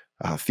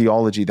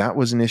theology, that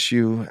was an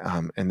issue.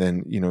 And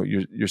then,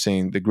 you're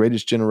saying the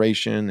greatest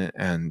generation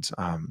and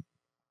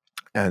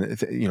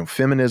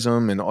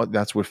feminism, and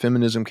that's where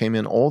feminism came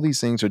in. All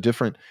these things are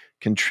different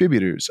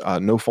contributors.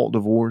 No fault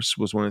divorce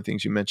was one of the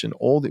things you mentioned.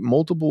 All the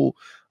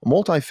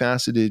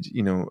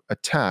multifaceted,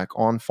 attack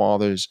on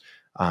fathers,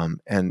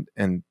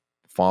 and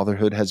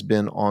fatherhood has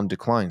been on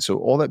decline. So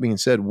all that being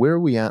said, where are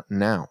we at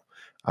now?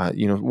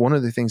 One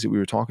of the things that we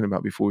were talking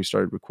about before we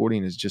started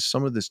recording is just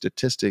some of the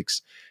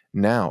statistics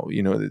now,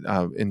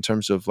 in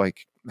terms of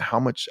like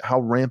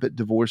how rampant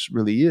divorce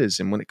really is.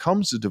 And when it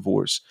comes to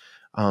divorce,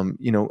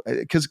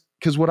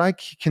 because what I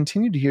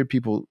continue to hear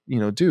people,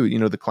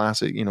 do, the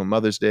classic,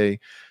 Mother's Day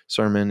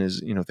sermon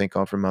is, thank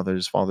God for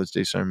mothers. Father's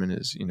Day sermon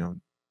is,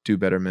 do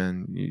better,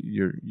 men.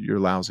 You're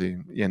lousy.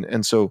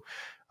 And so,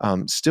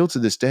 still to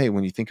this day,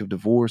 when you think of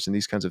divorce and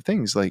these kinds of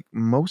things, like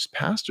most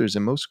pastors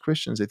and most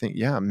Christians, they think,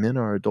 yeah, men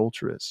are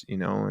adulterous,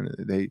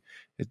 and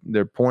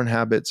their porn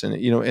habits, and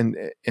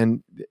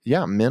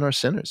yeah, men are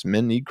sinners.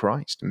 Men need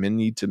Christ. Men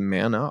need to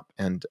man up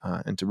and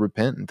to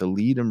repent and to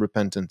lead in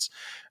repentance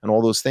and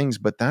all those things.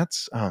 But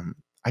that's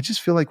I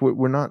just feel like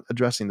we're not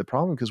addressing the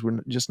problem because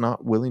we're just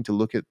not willing to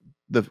look at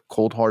the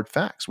cold hard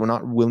facts. We're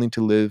not willing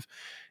to live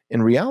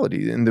in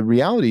reality. And the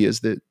reality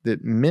is that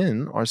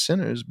men are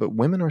sinners, but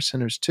women are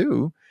sinners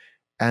too.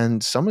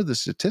 And some of the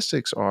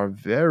statistics are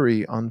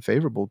very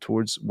unfavorable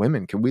towards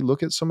women. Can we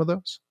look at some of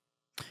those?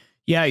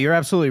 Yeah, you're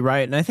absolutely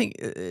right. And I think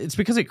it's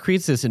because it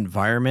creates this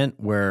environment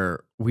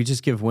where we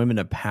just give women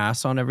a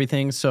pass on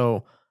everything.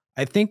 So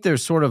I think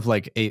there's sort of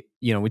like I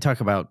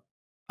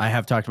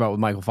have talked about with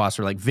Michael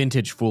Foster, like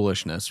vintage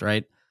foolishness,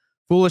 right?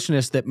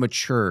 Foolishness that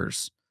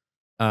matures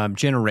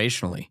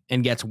generationally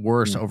and gets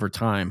worse over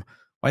time.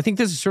 Well, I think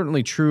this is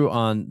certainly true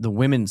on the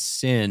women's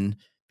sin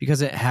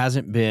because it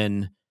hasn't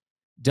been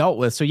dealt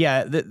with. So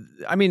yeah,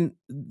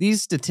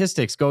 these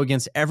statistics go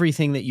against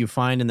everything that you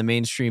find in the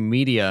mainstream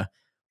media,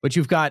 but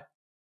you've got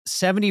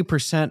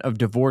 70% of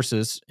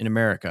divorces in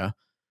America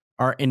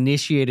are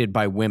initiated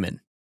by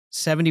women.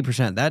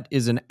 70%. That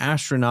is an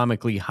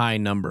astronomically high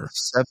number.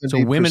 70%.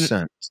 So women,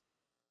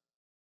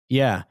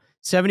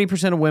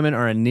 70% of women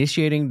are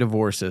initiating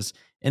divorces.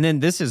 And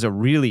then this is a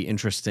really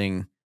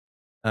interesting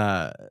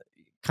kind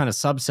of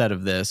subset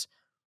of this.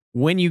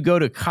 When you go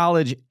to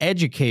college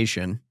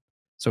education,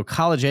 so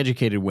college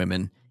educated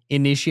women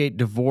initiate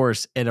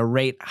divorce at a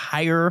rate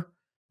higher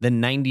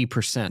than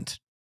 90%.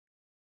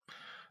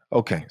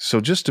 Okay, so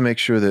just to make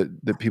sure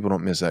that people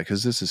don't miss that,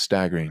 because this is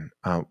staggering.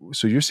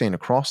 So you're saying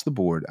across the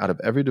board, out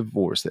of every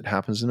divorce that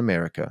happens in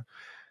America,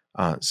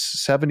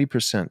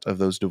 70% of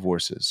those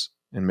divorces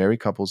in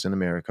married couples in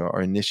America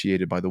are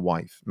initiated by the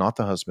wife, not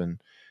the husband,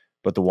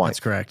 but the wife.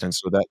 That's correct. And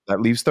so that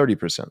leaves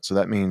 30%. So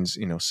that means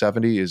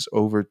 70 is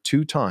over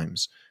 2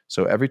 times.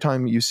 So every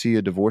time you see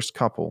a divorced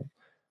couple,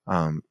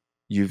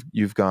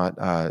 you've got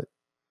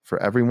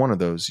for every one of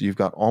those, you've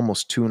got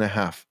almost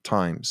 2.5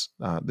 times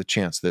the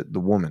chance that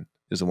the woman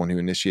is the one who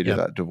initiated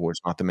that divorce,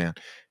 not the man.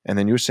 And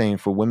then you're saying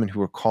for women who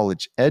are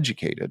college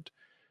educated,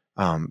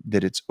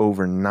 that it's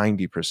over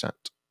 90%.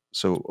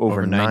 So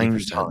over Over 9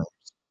 90%. times.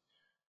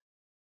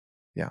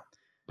 Yeah.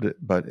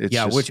 But it's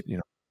Yeah, just, which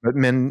but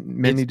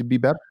men it's need to be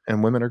better,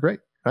 and women are great,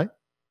 right?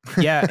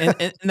 yeah,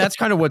 and that's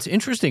kind of what's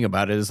interesting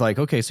about it is like,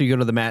 okay, so you go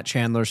to the Matt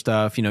Chandler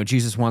stuff,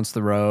 Jesus wants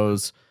the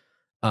rose.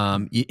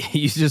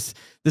 You just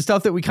the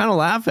stuff that we kind of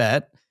laugh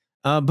at,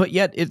 but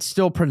yet it's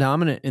still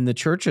predominant in the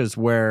churches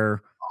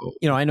where,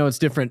 I know it's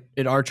different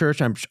at our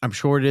church. I'm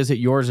sure it is at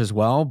yours as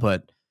well,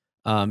 but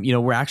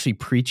we're actually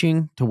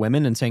preaching to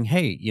women and saying,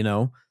 hey,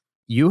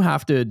 you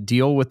have to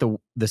deal with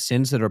the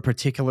sins that are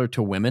particular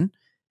to women,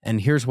 and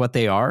here's what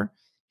they are.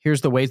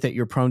 Here's the ways that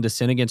you're prone to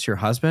sin against your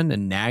husband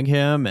and nag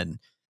him, and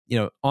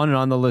on and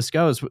on the list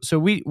goes. So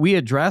we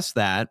address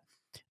that,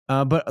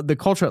 but the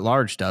culture at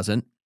large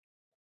doesn't.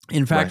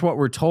 In fact, Right. what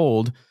we're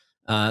told,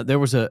 there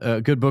was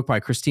a good book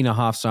by Christina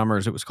Hoff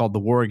Sommers. It was called The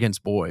War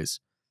Against Boys.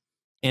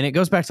 And it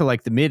goes back to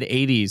like the mid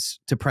 80s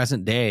to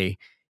present day.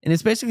 And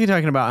it's basically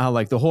talking about how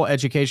like the whole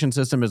education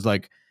system is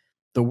like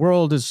the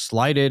world is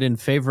slighted in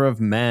favor of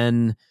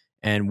men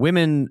and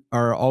women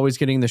are always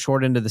getting the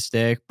short end of the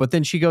stick. But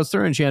then she goes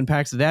through and she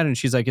unpacks the data and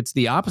she's like, it's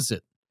the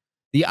opposite.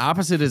 The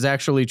opposite is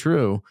actually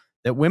true,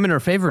 that women are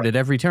favored at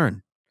every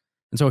turn.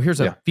 And so here's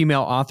a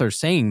female author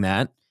saying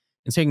that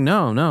and saying,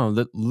 no,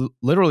 that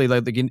literally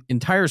like the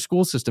entire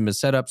school system is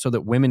set up so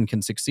that women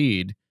can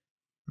succeed.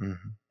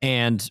 Mm-hmm.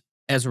 And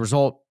as a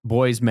result,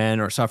 boys, men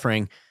are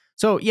suffering.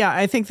 So yeah,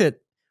 I think that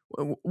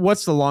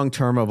what's the long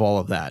term of all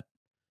of that?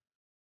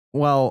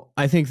 Well,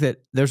 I think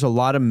that there's a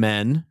lot of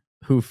men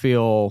who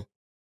feel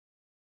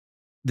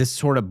this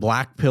sort of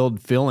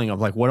black-pilled feeling of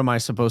like, what am I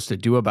supposed to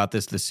do about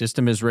this? The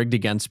system is rigged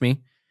against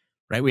me,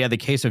 right? We had the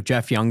case of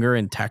Jeff Younger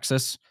in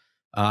Texas.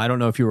 I don't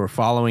know if you were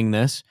following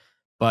this,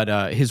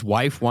 but his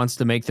wife wants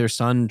to make their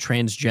son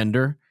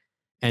transgender.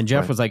 And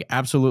Jeff was like,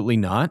 absolutely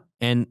not.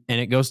 And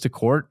it goes to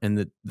court,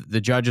 and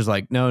the judge is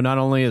like, no, not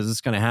only is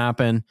this going to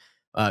happen,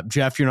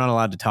 Jeff, you're not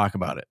allowed to talk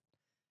about it.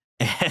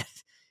 And,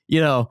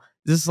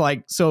 this is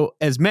like, so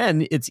as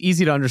men, it's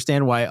easy to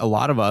understand why a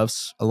lot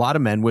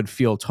of men would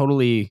feel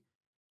totally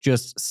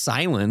just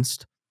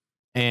silenced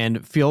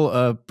and feel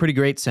a pretty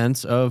great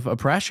sense of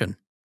oppression.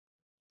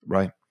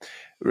 Right.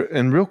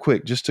 And real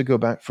quick, just to go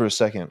back for a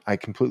second, I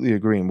completely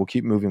agree. And we'll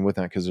keep moving with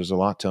that because there's a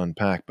lot to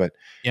unpack. But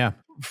yeah,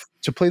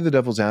 to play the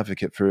devil's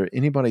advocate for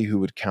anybody who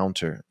would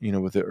counter,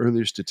 with the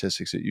earlier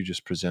statistics that you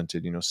just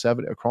presented,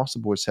 across the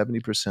board,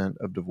 70%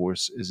 of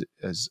divorce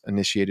is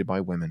initiated by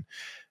women.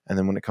 And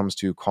then when it comes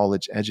to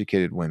college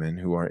educated women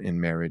who are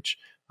in marriage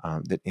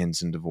that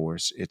ends in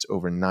divorce, it's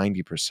over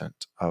 90%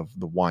 of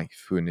the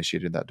wife who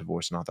initiated that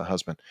divorce, not the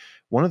husband.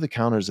 One of the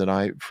counters that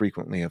I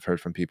frequently have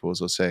heard from people is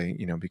they'll say,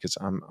 because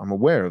I'm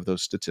aware of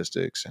those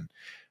statistics,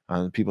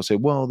 and people say,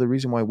 well, the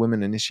reason why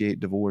women initiate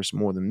divorce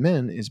more than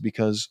men is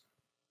because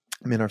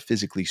men are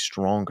physically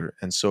stronger.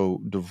 And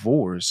so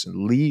divorce,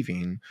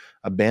 leaving,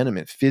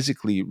 abandonment,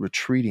 physically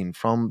retreating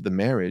from the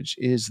marriage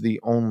is the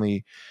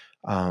only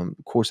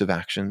course of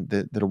action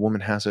that a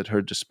woman has at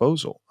her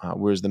disposal.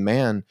 Whereas the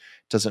man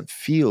doesn't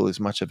feel as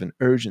much of an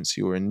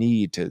urgency or a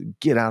need to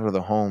get out of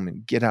the home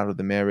and get out of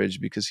the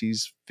marriage because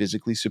he's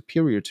physically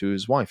superior to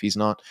his wife. He's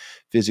not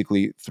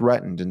physically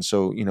threatened. And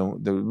so,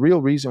 the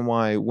real reason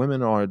why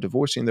women are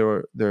divorcing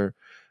their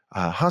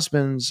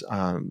husbands,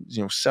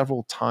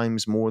 several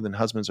times more than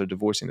husbands are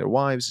divorcing their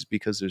wives is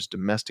because there's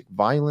domestic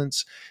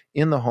violence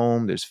in the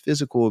home, there's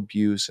physical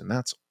abuse, and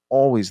that's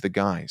always the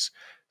guys.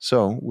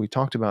 So we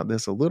talked about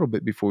this a little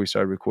bit before we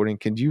started recording.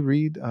 Can you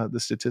read the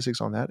statistics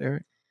on that,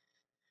 Eric?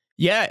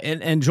 Yeah,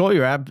 and Joel,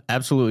 you're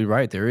absolutely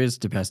right. There is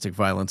domestic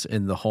violence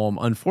in the home.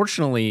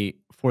 Unfortunately,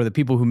 for the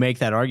people who make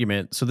that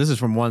argument, so this is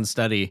from one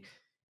study,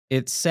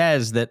 it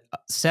says that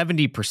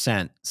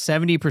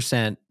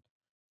 70%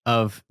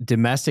 of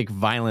domestic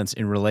violence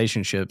in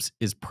relationships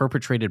is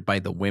perpetrated by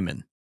the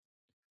women.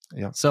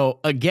 Yeah. So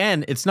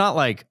again, it's not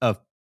like a,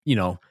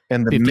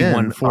 and the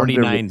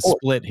 51-49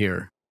 split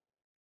here.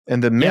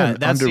 And the men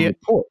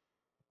underreport.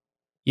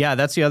 Yeah,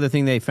 that's the other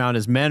thing they found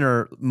is men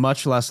are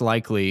much less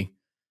likely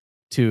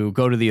to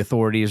go to the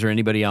authorities or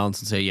anybody else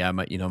and say, yeah,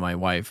 my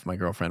wife, my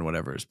girlfriend,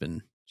 whatever,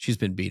 she's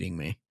been beating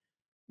me.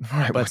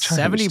 Right, but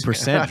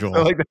 70%,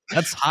 Joel, like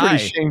that's high.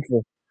 Pretty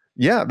shameful.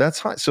 Yeah, that's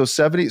high. So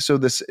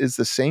this is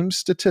the same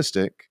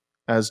statistic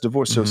as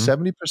divorce. So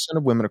 70%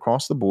 of women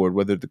across the board,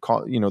 whether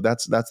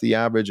that's the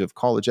average of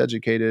college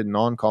educated,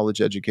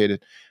 non-college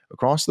educated,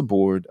 across the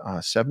board,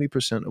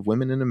 70% of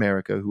women in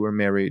America who are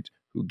married,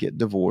 who get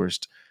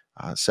divorced,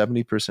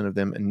 70% of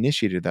them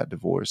initiated that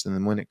divorce. And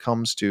then when it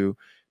comes to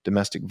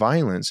domestic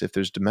violence, if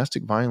there's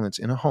domestic violence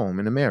in a home,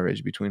 in a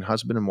marriage between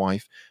husband and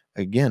wife,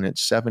 again,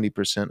 it's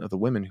 70% of the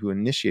women who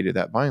initiated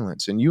that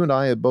violence. And you and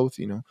I have both,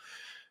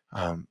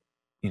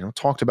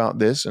 talked about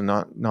this, and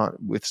not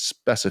with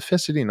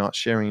specificity, not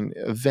sharing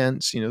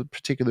events,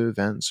 particular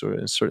events,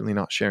 or certainly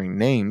not sharing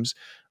names.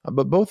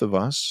 But both of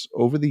us,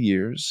 over the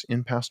years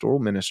in pastoral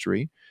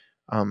ministry,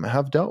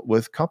 have dealt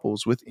with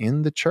couples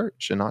within the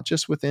church, and not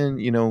just within,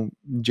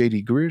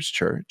 J.D. Greer's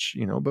church,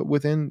 but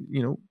within,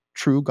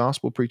 true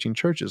gospel preaching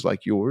churches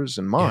like yours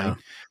and mine.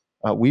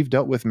 We've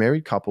dealt with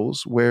married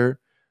couples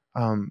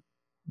um,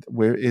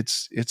 where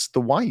it's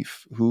the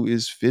wife who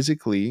is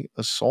physically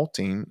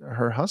assaulting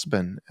her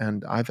husband,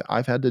 and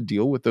I've had to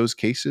deal with those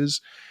cases,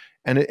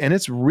 and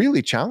it's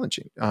really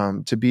challenging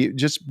to be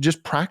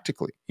just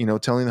practically,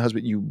 telling the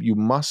husband you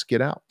must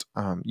get out,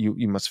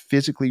 you must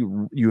physically,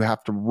 you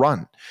have to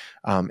run,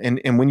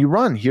 and when you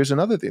run, here's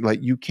another thing, like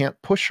you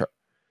can't push her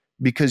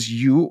because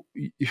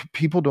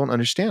people don't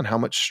understand how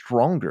much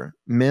stronger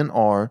men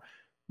are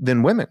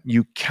than women.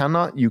 You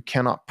cannot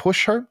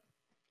push her,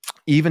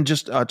 even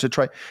just to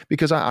try,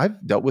 because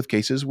I've dealt with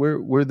cases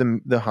where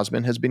the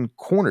husband has been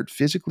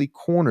physically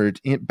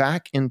cornered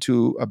back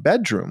into a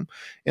bedroom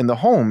in the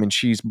home, and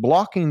she's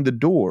blocking the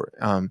door,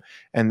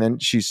 and then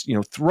she's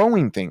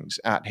throwing things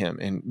at him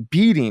and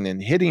beating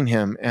and hitting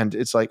him, and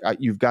it's like,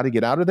 you've got to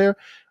get out of there,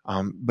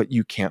 but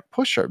you can't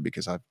push her,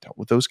 because I've dealt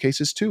with those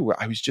cases too,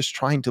 where I was just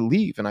trying to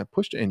leave and I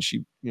pushed her and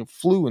she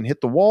flew and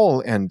hit the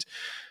wall. And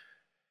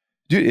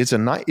dude, it's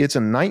a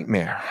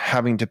nightmare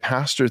having to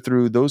pastor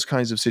through those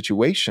kinds of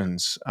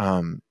situations.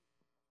 I'll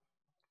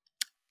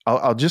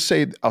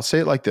say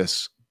it like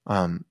this.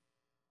 In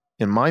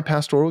my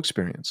pastoral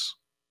experience,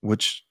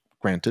 which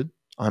granted,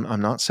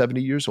 I'm not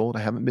 70 years old. I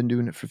haven't been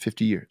doing it for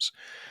 50 years,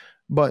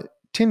 but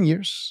 10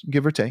 years,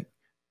 give or take.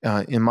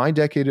 In my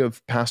decade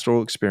of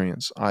pastoral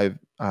experience, I've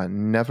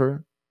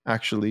never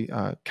actually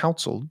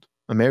counseled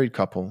a married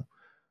couple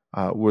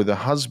where the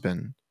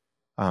husband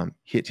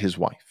hit his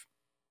wife.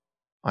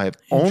 I have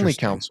only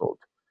counseled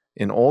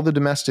in all the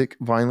domestic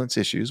violence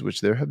issues,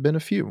 which there have been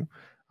a few.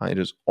 It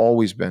has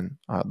always been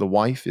the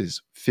wife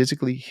is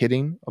physically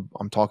hitting,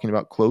 I'm talking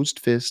about closed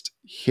fist,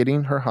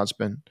 hitting her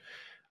husband.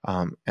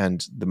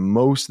 And the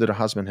most that a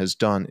husband has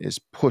done is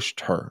pushed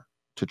her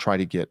to try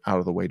to get out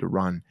of the way, to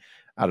run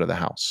out of the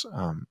house.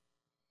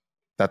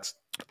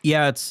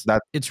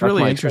 It's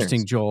really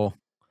interesting, Joel.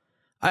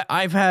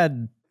 I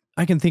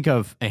can think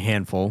of a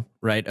handful,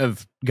 right,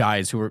 of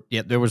guys who were,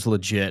 there was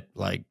legit,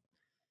 like,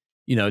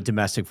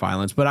 domestic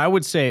violence. But I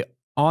would say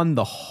on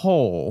the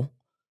whole,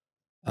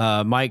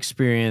 my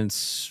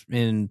experience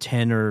in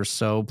 10 or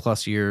so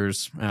plus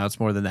years, it's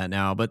more than that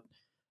now, but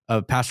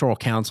pastoral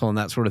counsel and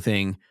that sort of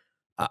thing,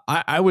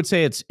 I would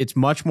say it's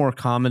much more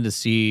common to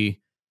see.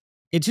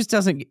 It just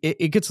doesn't,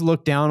 it gets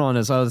looked down on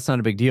as, oh, that's not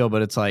a big deal.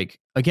 But it's like,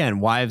 again,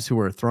 wives who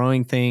are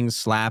throwing things,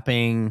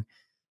 slapping,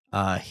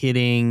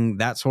 hitting,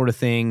 that sort of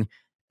thing.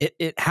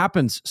 It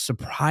happens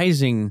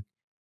surprising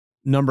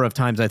number of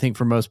times. I think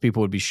for most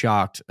people would be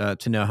shocked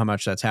to know how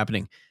much that's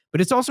happening.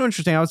 But it's also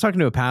interesting. I was talking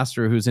to a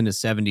pastor who's in his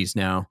 70s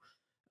now,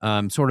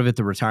 sort of at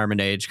the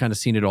retirement age, kind of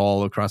seen it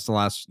all across the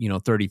last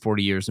 30,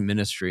 40 years in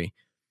ministry.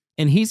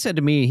 And he said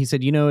to me,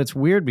 it's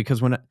weird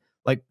because when,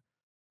 like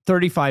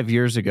 35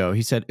 years ago,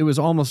 he said it was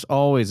almost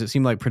always, it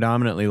seemed like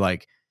predominantly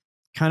like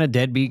kind of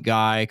deadbeat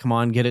guy, come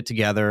on, get it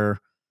together.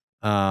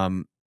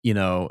 And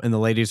the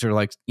ladies are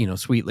like,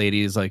 sweet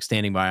ladies, like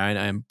standing by.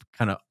 I'm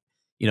kind of,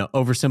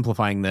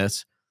 oversimplifying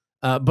this.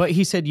 But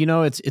he said,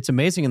 it's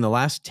amazing in the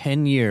last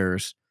 10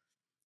 years,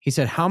 he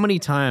said, how many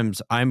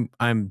times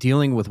I'm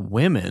dealing with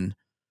women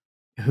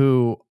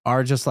who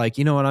are just like,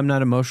 you know what, I'm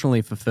not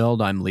emotionally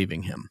fulfilled, I'm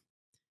leaving him.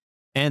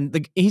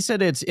 And he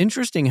said, it's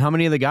interesting how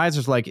many of the guys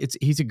are like,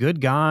 he's a good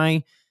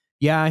guy.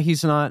 Yeah,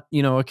 he's not,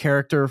 a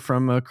character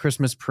from a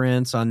Christmas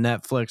Prince on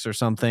Netflix or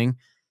something.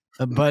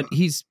 But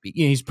he's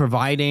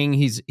providing,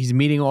 he's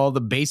meeting all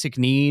the basic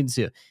needs.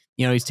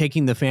 He's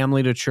taking the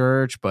family to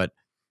church. But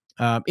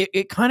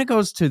it kind of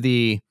goes to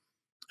the,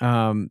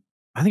 I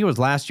think it was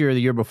last year or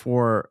the year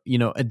before,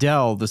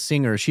 Adele, the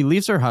singer, she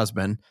leaves her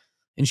husband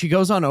and she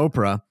goes on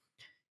Oprah.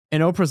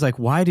 And Oprah's like,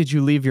 why did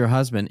you leave your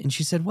husband? And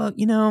she said, well,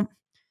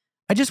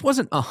 I just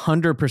wasn't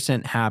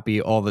 100%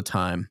 happy all the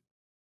time.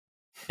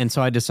 And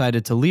so I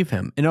decided to leave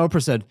him. And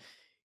Oprah said,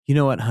 you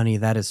know what, honey,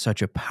 that is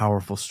such a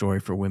powerful story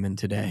for women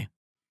today.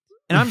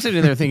 And I'm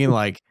sitting there thinking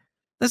like,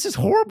 this is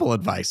horrible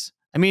advice.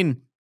 I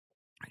mean,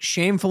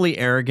 shamefully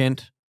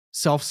arrogant,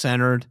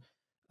 self-centered.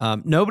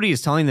 Nobody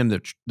is telling them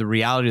the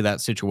reality of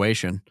that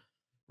situation,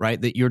 right?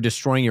 That you're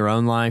destroying your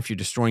own life. You're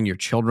destroying your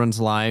children's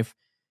life.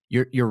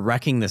 You're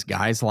wrecking this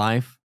guy's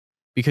life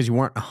because you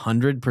weren't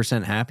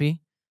 100%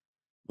 happy.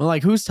 Well,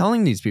 like, who's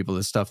telling these people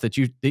this stuff that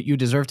you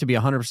deserve to be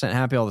 100%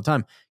 happy all the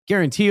time?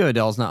 Guarantee you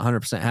Adele's not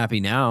 100% happy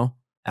now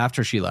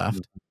after she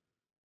left.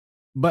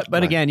 But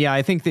right. Again, yeah,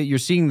 I think that you're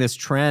seeing this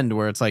trend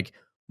where it's like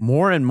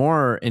more and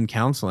more in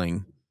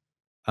counseling.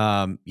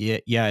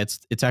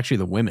 It's actually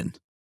the women,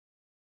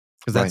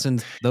 because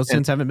those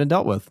sins haven't been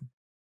dealt with.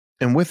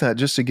 And with that,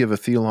 just to give a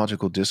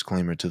theological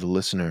disclaimer to the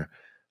listener,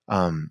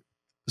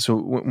 so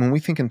when we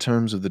think in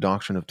terms of the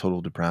doctrine of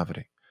total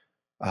depravity,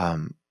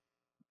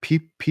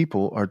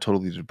 people are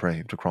totally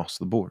depraved across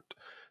the board.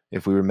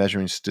 If we were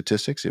measuring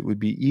statistics, it would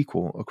be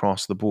equal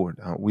across the board.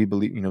 We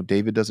believe,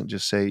 David doesn't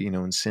just say,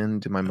 in sin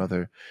did my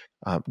mother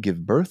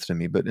give birth to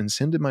me, but in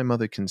sin did my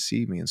mother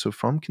conceive me. And so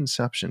from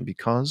conception,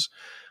 because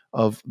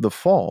of the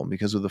fall,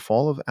 because of the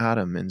fall of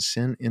Adam and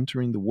sin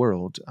entering the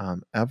world,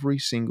 every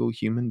single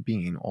human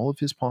being, all of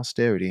his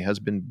posterity, has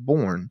been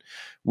born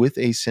with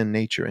a sin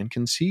nature and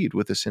conceived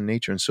with a sin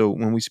nature. And so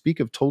when we speak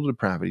of total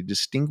depravity,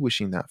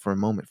 distinguishing that for a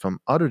moment from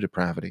utter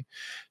depravity,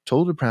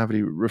 total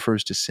depravity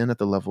refers to sin at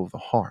the level of the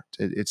heart.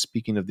 It's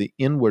speaking of the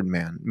inward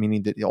man,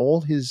 meaning that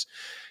all his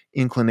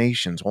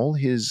inclinations, all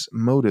his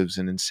motives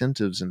and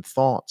incentives and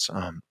thoughts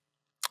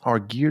are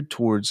geared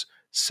towards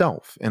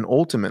self and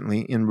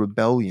ultimately in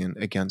rebellion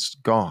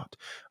against God.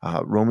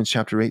 Romans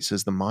chapter 8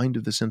 says the mind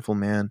of the sinful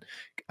man,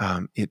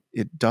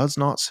 it does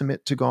not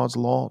submit to God's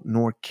law,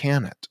 nor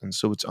can it. And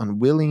so it's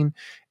unwilling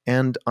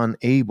and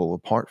unable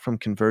apart from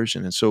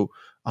conversion. And so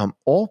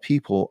all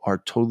people are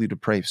totally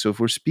depraved. So if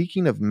we're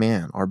speaking of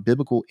man, our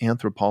biblical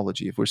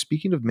anthropology, if we're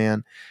speaking of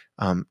man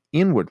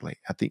inwardly,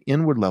 at the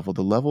inward level,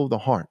 the level of the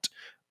heart,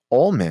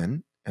 all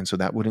men, and so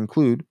that would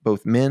include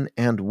both men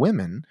and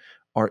women,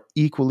 are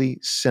equally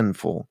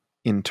sinful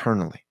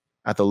internally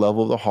at the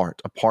level of the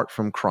heart, apart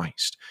from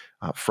Christ,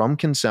 from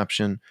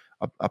conception,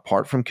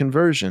 apart from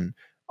conversion.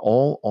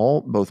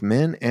 All both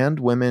men and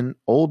women,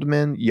 old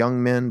men,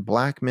 young men,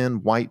 black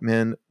men, white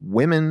men,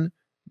 women,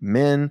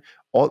 men,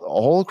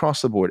 all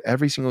across the board,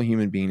 every single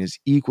human being is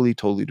equally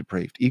totally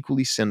depraved,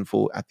 equally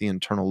sinful at the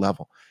internal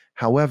level.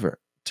 However,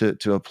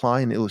 to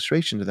apply an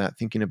illustration to that,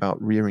 thinking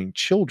about rearing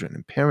children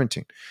and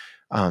parenting,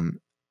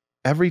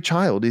 every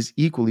child is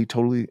equally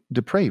totally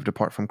depraved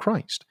apart from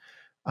Christ.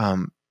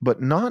 But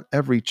not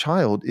every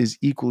child is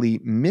equally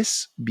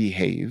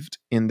misbehaved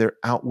in their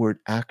outward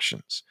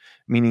actions,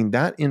 meaning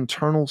that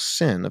internal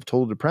sin of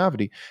total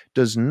depravity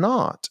does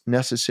not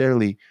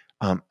necessarily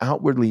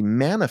outwardly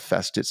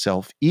manifest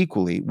itself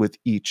equally with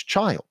each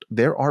child.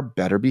 There are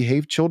better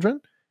behaved children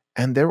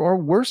and there are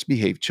worse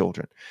behaved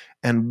children.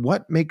 And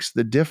what makes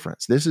the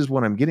difference? This is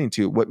what I'm getting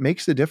to. What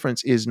makes the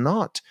difference is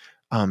not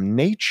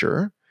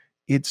nature,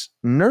 it's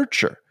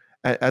nurture.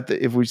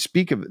 If we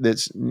speak of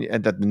this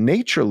at the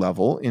nature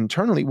level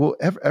internally, well,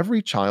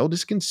 every child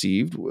is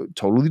conceived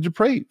totally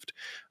depraved,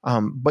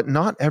 but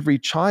not every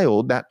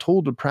child. That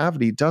total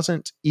depravity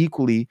doesn't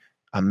equally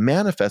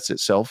manifest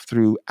itself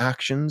through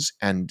actions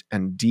and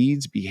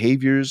deeds,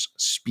 behaviors,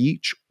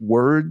 speech,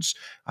 words,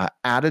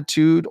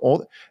 attitude.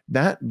 All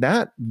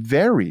that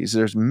varies.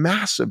 There's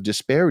massive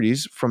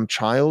disparities from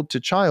child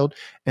to child,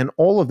 and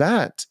all of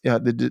that.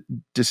 The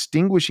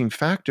distinguishing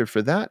factor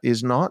for that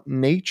is not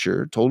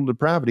nature, total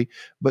depravity,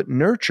 but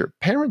nurture,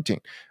 parenting.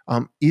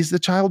 Is the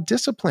child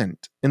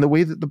disciplined in the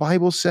way that the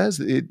Bible says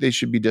they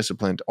should be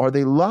disciplined? Are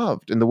they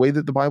loved in the way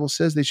that the Bible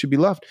says they should be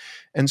loved?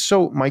 And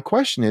so my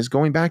question is,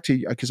 going back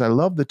to, because I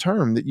love the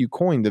term that you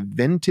coined, the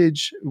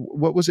vintage,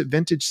 what was it,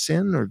 vintage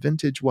sin or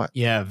vintage what?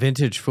 Yeah,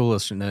 vintage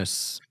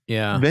foolishness.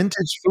 Yeah.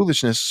 Vintage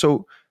foolishness.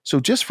 So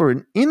just for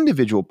an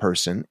individual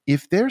person,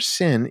 if their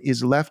sin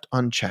is left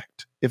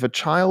unchecked, if a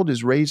child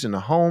is raised in a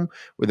home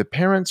where the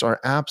parents are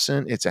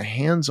absent, it's a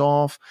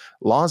hands-off,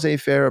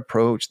 laissez-faire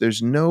approach,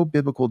 there's no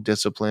biblical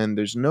discipline,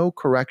 there's no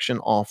correction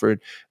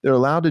offered, they're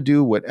allowed to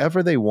do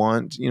whatever they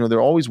want, they're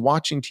always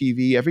watching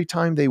TV, every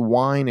time they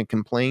whine and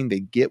complain, they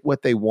get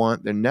what they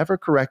want, they're never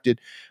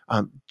corrected.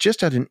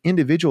 Just at an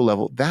individual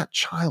level, that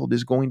child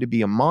is going to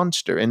be a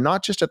monster, and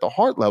not just at the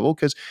heart level,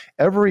 because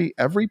every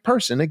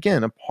person,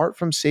 again, apart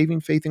from saving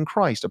faith in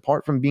Christ,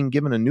 apart from being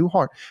given a new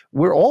heart,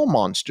 we're all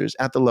monsters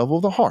at the level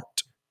of the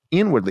heart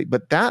inwardly.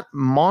 But that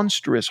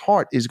monstrous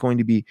heart is going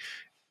to be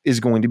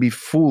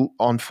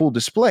on full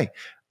display.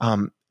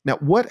 Now,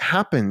 what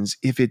happens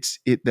if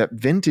that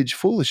vintage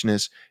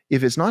foolishness,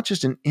 if it's not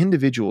just an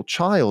individual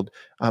child,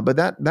 but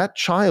that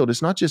child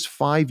is not just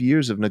 5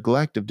 years of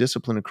neglect, of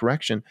discipline and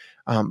correction,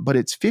 but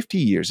it's 50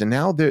 years, and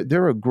now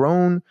they're a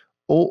grown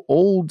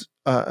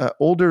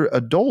older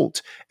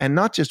adult, and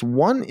not just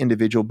one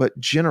individual, but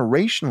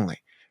generationally.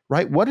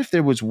 Right? What if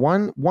there was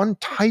one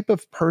type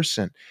of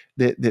person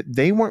that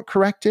they weren't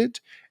corrected,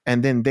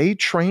 and then they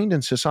trained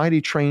and society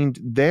trained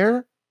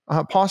their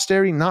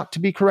posterity not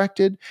to be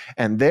corrected,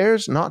 and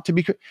theirs not to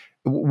be?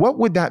 What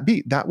would that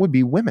be? That would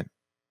be women.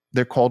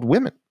 They're called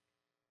women.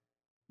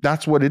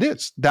 That's what it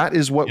is. That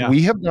is what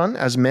we have done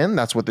as men.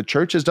 That's what the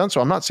church has done. So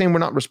I'm not saying we're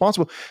not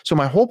responsible. So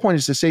my whole point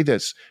is to say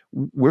this.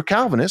 We're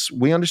Calvinists.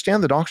 We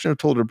understand the doctrine of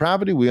total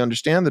depravity. We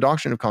understand the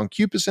doctrine of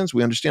concupiscence.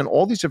 We understand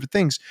all these different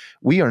things.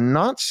 We are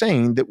not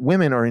saying that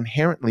women are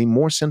inherently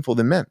more sinful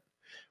than men.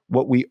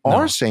 What we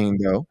are saying,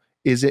 though,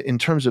 is that in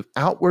terms of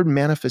outward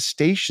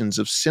manifestations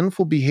of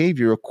sinful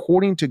behavior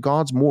according to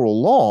God's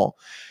moral law,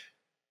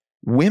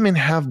 women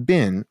have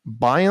been,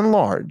 by and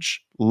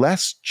large,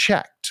 less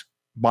checked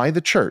by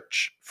the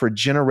church for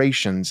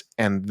generations,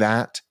 and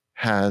that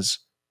has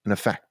an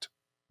effect.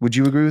 Would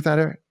you agree with that,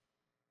 Eric?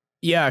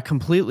 Yeah,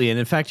 completely. And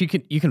in fact, you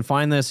can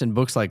find this in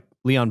books like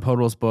Leon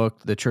Podol's book,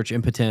 The Church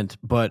Impotent.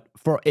 But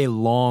for a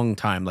long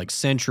time, like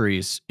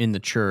centuries in the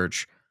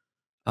church,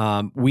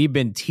 we've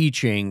been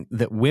teaching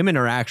that women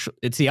are actually,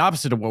 it's the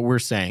opposite of what we're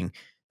saying,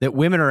 that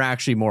women are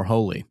actually more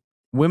holy.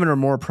 Women are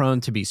more prone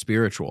to be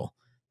spiritual.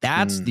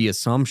 That's the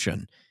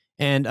assumption.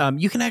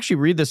 And you can actually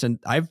read this, and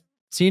I've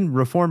seen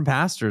Reformed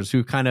pastors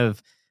who kind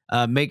of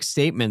make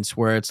statements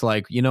where it's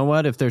like, you know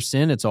what, if there's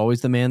sin, it's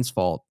always the man's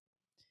fault.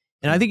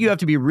 And I think you have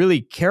to be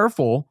really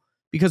careful,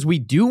 because we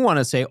do want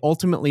to say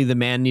ultimately the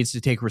man needs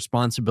to take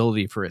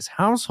responsibility for his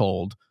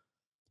household.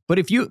 But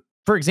if you,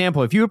 for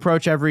example, if you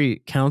approach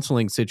every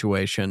counseling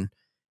situation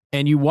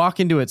and you walk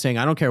into it saying,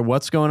 I don't care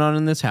what's going on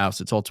in this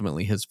house, it's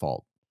ultimately his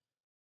fault.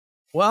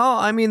 Well,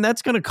 I mean,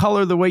 that's going to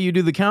color the way you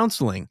do the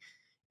counseling.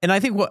 And I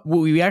think what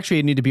we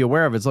actually need to be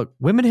aware of is, look,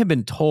 women have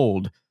been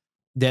told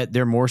that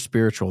they're more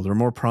spiritual, they're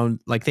more prone,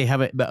 like they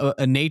have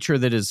a nature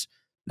that is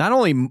not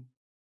only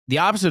the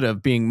opposite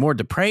of being more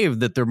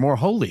depraved, that they're more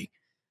holy,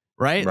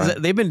 right?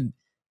 They've been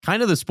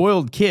kind of the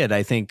spoiled kid,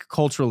 I think,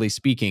 culturally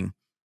speaking,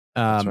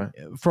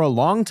 for a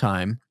long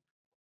time.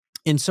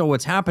 And so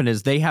what's happened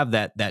is they have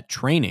that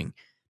training.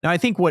 Now, I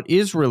think what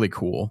is really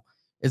cool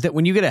is that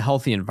when you get a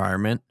healthy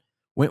environment,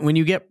 when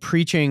you get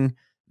preaching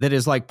that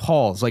is like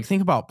Paul's, like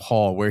think about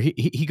Paul, where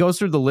he goes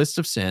through the list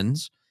of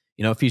sins,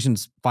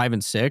 Ephesians 5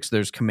 and 6,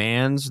 there's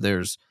commands,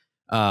 there's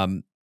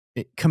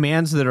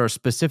commands that are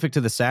specific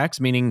to the sex,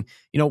 meaning,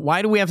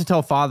 why do we have to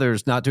tell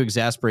fathers not to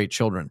exasperate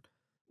children?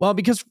 Well,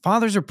 because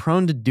fathers are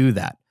prone to do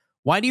that.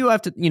 Why do you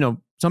have to,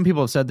 some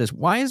people have said this,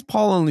 why does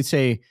Paul only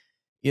say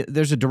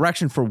there's a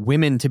direction for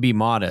women to be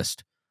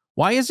modest?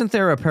 Why isn't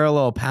there a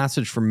parallel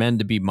passage for men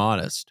to be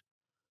modest?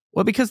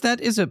 Well, because that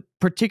is a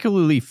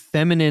particularly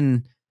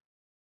feminine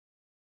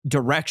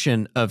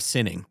direction of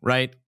sinning,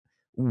 right?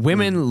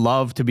 Women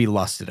love to be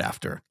lusted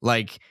after.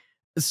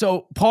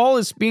 So Paul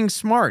is being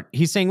smart.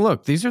 He's saying,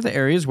 look, these are the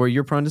areas where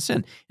you're prone to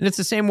sin. And it's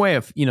the same way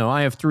if,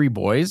 I have 3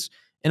 boys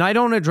and I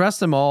don't address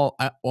them all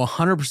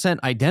 100%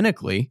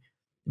 identically,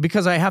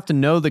 because I have to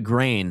know the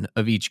grain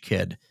of each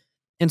kid.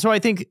 And so I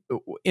think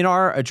in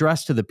our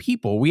address to the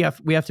people, we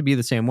have to be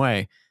the same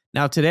way.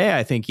 Now, today,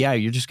 I think,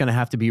 you're just going to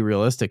have to be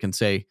realistic and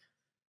say,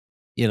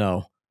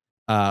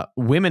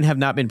 women have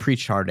not been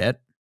preached hard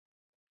at.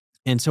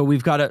 And so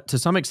we've got to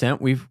some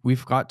extent,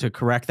 we've got to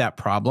correct that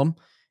problem.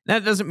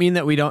 That doesn't mean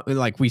that we don't,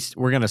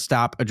 we're going to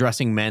stop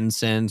addressing men's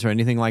sins or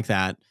anything like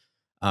that.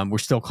 We're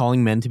still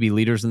calling men to be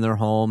leaders in their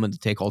home and to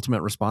take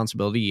ultimate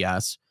responsibility,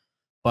 yes.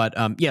 But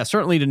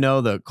certainly to know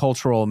the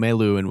cultural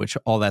milieu in which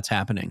all that's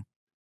happening.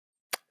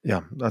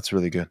 Yeah, that's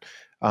really good.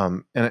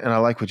 And I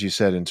like what you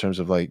said in terms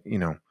of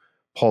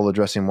Paul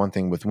addressing one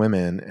thing with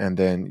women, and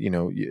then,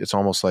 it's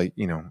almost like,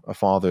 a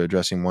father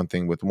addressing one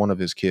thing with one of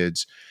his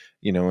kids,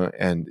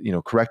 and,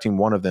 correcting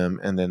one of them.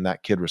 And then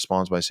that kid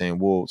responds by saying,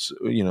 well,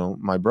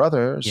 my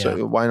brother,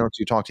 so why don't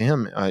you talk to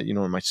him?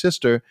 Or my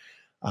sister.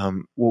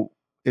 Well,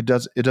 it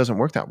doesn't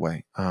work that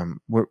way.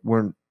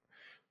 We're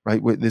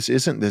right. This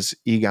isn't this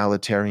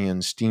egalitarian,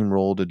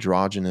 steamrolled,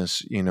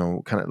 androgynous,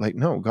 kind of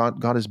no,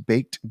 God has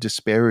baked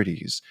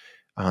disparities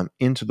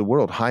into the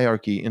world,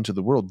 hierarchy into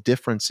the world,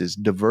 differences,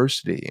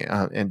 diversity,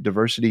 and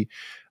diversity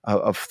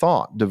of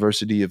thought,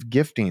 diversity of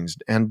giftings,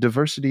 and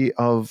diversity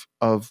of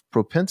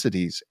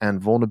propensities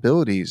and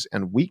vulnerabilities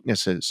and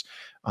weaknesses,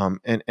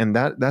 and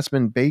that's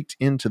been baked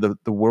into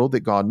the world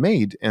that God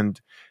made,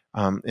 and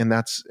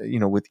that's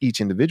with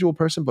each individual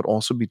person, but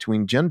also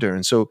between gender.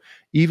 And so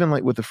even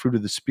like with the fruit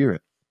of the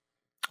Spirit,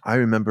 I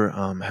remember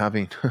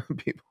having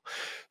people,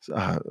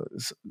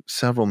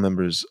 several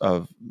members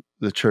of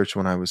the church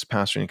when I was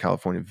pastoring in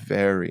California,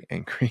 very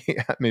angry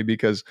at me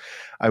because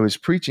I was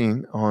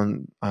preaching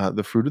on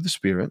the fruit of the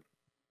Spirit,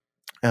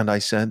 and I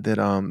said that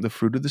the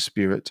fruit of the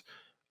Spirit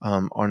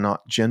are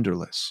not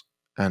genderless,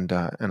 and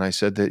I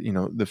said that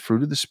the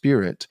fruit of the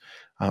Spirit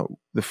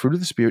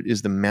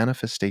is the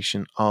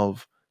manifestation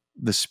of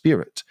the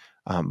Spirit,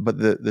 but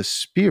the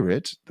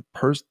Spirit, the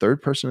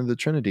third person of the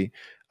Trinity.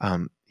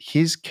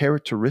 His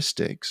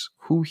characteristics,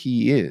 who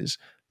he is,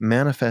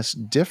 manifests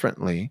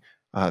differently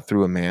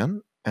through a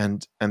man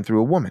and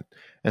through a woman.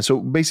 And so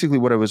basically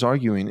what I was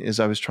arguing is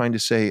I was trying to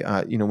say,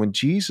 when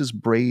Jesus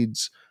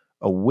braids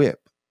a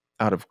whip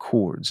out of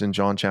cords in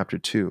John chapter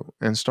 2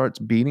 and starts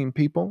beating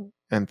people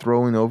and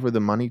throwing over the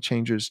money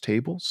changers'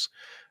 tables,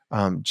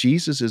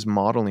 Jesus is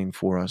modeling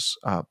for us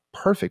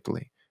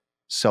perfectly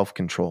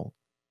self-control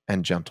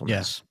and gentleness.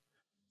 Yes.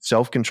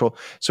 Self-control.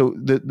 So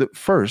the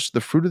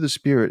fruit of the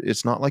Spirit,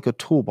 it's not like a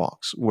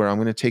toolbox where I'm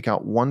going to take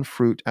out one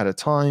fruit at a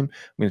time.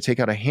 I'm going to take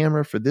out a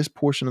hammer for this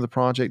portion of the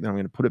project, then I'm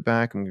going to put it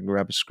back. I'm going to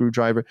grab a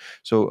screwdriver.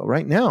 So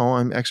right now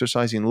I'm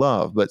exercising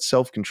love, but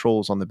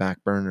self-control is on the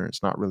back burner.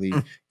 It's not really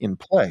in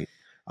play.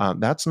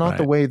 That's not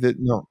the way that,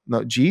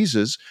 no,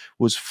 Jesus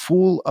was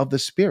full of the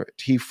Spirit.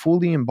 He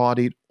fully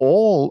embodied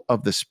all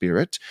of the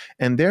Spirit,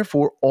 and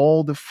therefore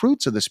all the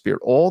fruits of the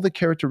Spirit, all the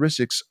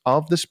characteristics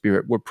of the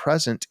Spirit were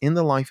present in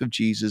the life of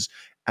Jesus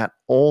at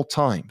all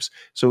times.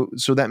 So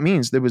that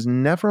means there was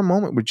never a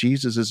moment where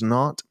Jesus is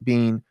not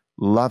being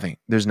loving.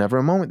 There's never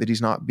a moment that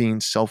he's not being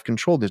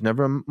self-controlled. There's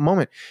never a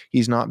moment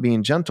he's not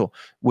being gentle,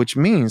 which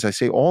means I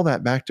say all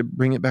that back to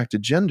bring it back to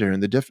gender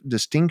and the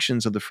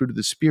distinctions of the fruit of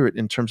the Spirit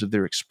in terms of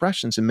their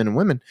expressions in men and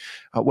women.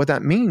 What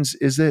that means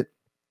is that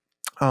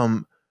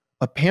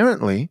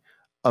apparently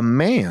a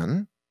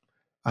man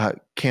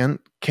can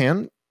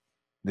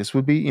This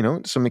would be,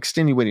 some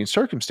extenuating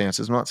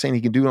circumstances. I'm not saying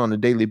he can do it on a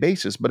daily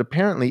basis, but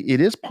apparently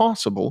it is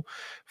possible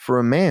for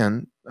a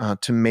man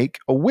to make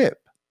a whip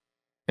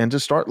and to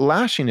start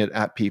lashing it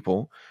at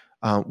people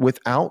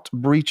without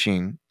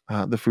breaching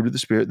the fruit of the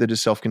Spirit that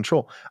is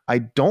self-control. I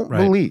don't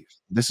Right. believe,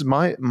 this is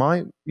my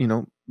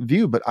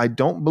view, but I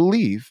don't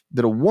believe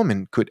that a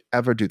woman could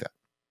ever do that.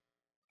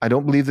 I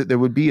don't believe that there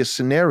would be a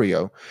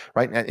scenario,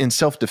 right? In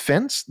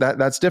self-defense,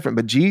 that's different.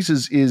 But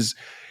Jesus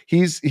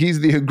he's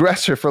the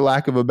aggressor, for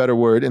lack of a better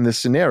word, in this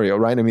scenario,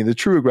 right? I mean, the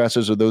true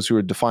aggressors are those who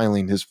are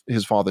defiling his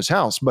father's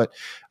he's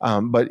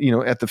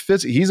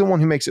the one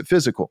who makes it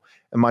physical.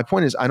 And my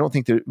point is, I don't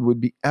think there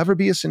would ever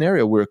be a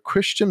scenario where a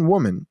Christian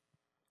woman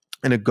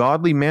in a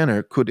godly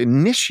manner could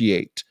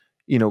initiate,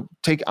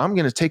 I'm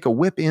going to take a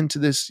whip into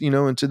this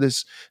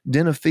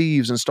den of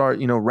thieves and start,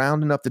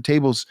 rounding up the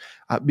tables,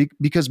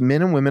 because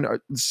men and women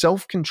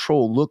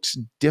self-control looks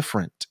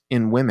different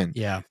in women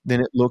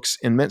than it looks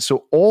in men.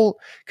 So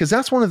because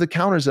that's one of the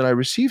counters that I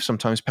receive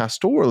sometimes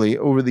pastorally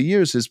over the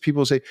years is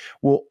people say,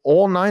 well,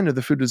 all 9 of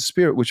the fruit of the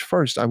Spirit, which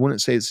first, I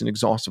wouldn't say it's an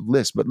exhaustive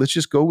list, but let's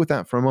just go with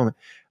that for a moment.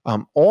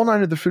 All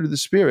 9 of the fruit of the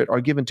Spirit are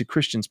given to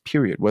Christians,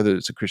 period, whether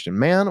it's a Christian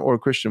man or a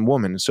Christian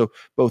woman. So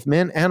both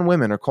men and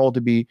women are called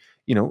to be,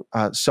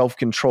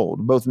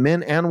 self-controlled. Both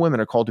men and women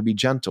are called to be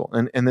gentle.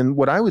 And then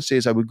what I would say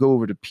is I would go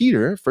over to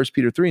Peter, 1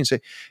 Peter 3, and say,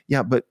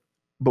 yeah, but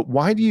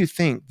why do you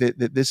think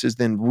that this is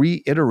then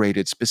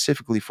reiterated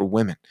specifically for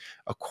women,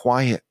 a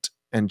quiet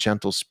and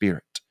gentle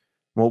spirit?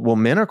 Well,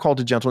 men are called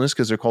to gentleness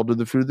because they're called to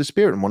the fruit of the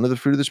Spirit, and one of the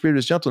fruit of the Spirit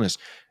is gentleness.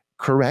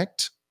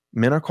 Correct.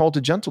 Men are called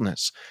to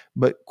gentleness,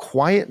 but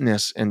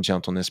quietness and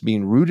gentleness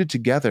being rooted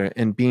together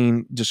and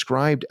being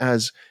described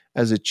as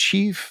a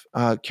chief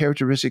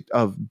characteristic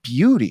of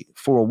beauty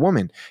for a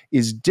woman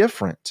is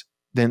different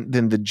than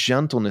the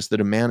gentleness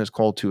that a man is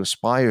called to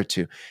aspire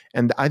to.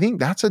 And I think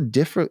that's a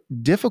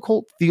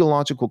difficult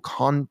theological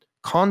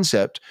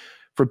concept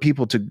for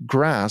people to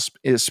grasp,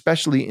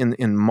 especially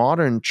in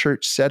modern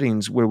church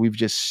settings where we've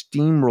just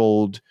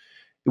steamrolled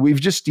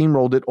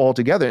it all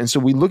together. And so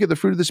we look at the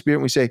fruit of the Spirit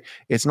and we say,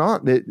 it's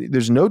not that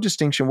there's no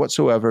distinction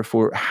whatsoever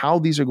for how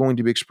these are going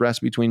to be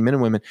expressed between men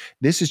and women.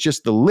 This is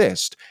just the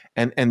list.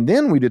 And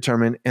then we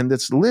determine, and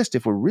this list,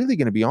 if we're really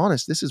going to be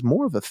honest, this is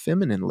more of a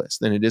feminine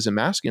list than it is a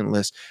masculine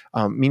list,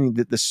 meaning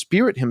that the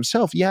Spirit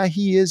himself,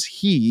 he is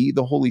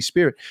the Holy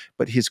Spirit,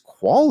 but his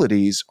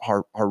qualities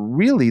are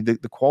really the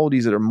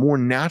qualities that are more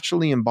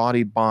naturally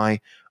embodied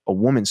by a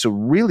woman. So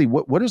really,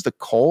 what is the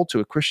call to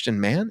a Christian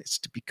man? It's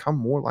to become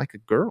more like a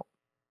girl.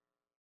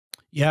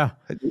 Yeah.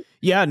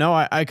 No,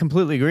 I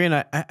completely agree. And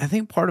I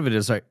think part of it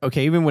is like,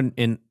 okay, even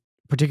when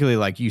particularly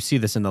like you see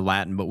this in the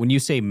Latin, but when you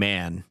say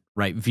man,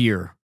 right,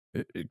 vir,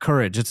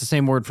 courage, it's the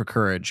same word for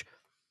courage.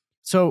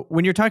 So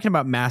when you're talking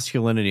about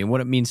masculinity and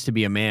what it means to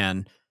be a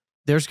man,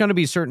 there's going to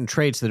be certain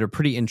traits that are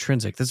pretty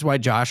intrinsic. This is why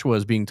Joshua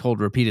is being told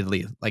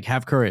repeatedly, like,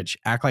 have courage,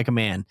 act like a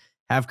man,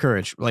 have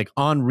courage, like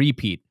on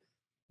repeat.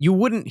 You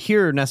wouldn't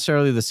hear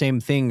necessarily the same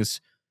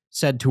things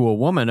said to a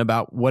woman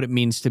about what it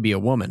means to be a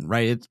woman,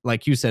 right? It's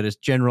like you said, it's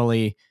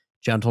generally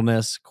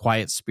gentleness,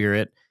 quiet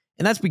spirit.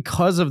 And that's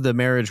because of the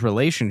marriage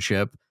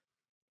relationship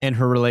and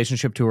her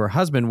relationship to her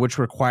husband, which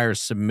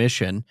requires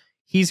submission.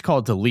 He's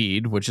called to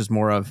lead, which is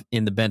more of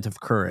in the bent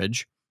of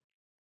courage.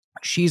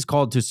 She's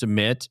called to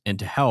submit and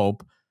to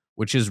help,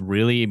 which is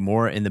really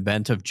more in the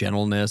bent of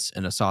gentleness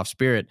and a soft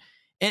spirit.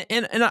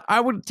 And I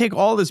would take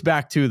all this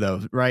back too,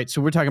 though, right?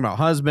 So we're talking about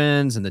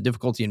husbands and the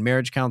difficulty in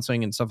marriage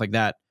counseling and stuff like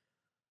that.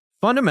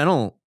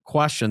 Fundamental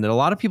question that a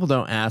lot of people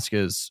don't ask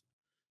is,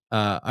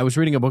 I was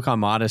reading a book on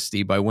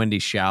modesty by Wendy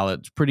Shallett.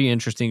 It's pretty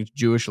interesting,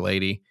 Jewish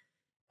lady.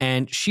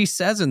 And she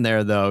says in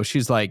there, though,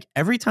 she's like,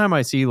 every time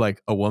I see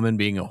like a woman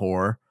being a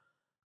whore,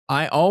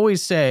 I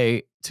always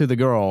say to the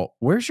girl,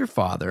 where's your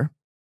father?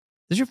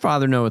 Does your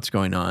father know what's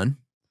going on?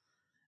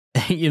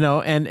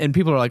 And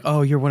people are like,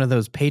 oh, you're one of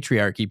those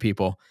patriarchy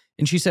people.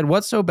 And she said,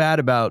 what's so bad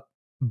about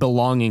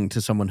belonging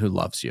to someone who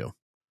loves you?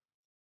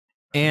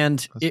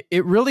 And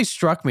it really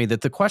struck me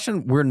that the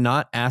question we're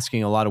not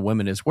asking a lot of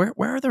women is, where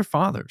are their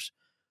fathers?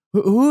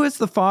 Who is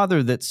the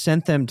father that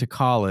sent them to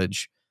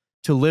college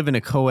to live in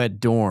a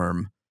co-ed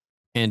dorm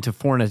and to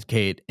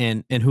fornicate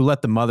and who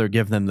let the mother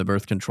give them the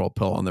birth control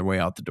pill on their way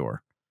out the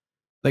door?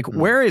 Like,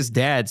 where is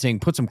dad saying,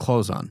 put some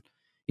clothes on?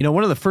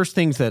 One of the first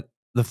things that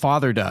the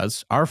father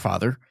does, our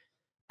father,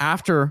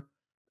 after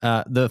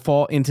the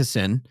fall into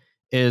sin,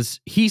 is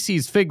he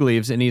sees fig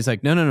leaves and he's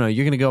like, no,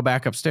 you're going to go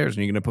back upstairs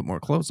and you're going to put more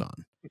clothes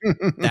on.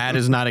 That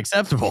is not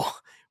acceptable.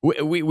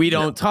 We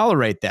don't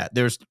tolerate that.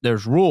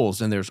 There's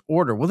rules and there's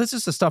order. Well, this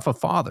is the stuff of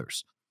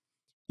fathers,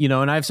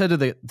 and I've said to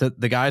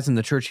the guys in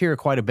the church here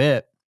quite a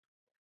bit,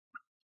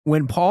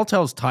 when Paul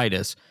tells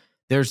Titus,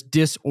 there's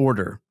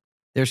disorder,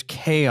 there's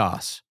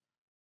chaos.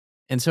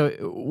 And so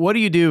what do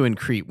you do in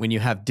Crete when you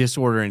have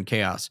disorder and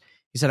chaos?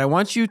 He said, I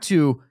want you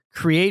to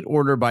create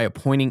order by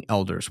appointing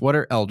elders. What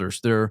are elders?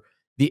 They're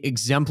the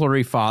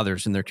exemplary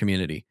fathers in their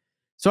community.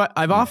 So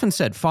I've often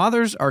said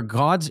fathers are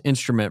God's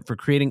instrument for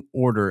creating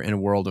order in a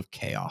world of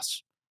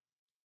chaos,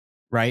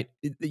 right?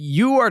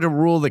 You are to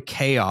rule the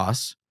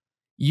chaos.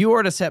 you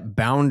are to set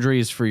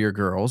boundaries for your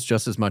girls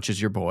just as much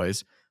as your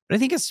boys. But I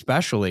think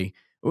especially,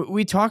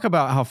 we talk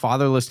about how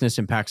fatherlessness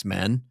impacts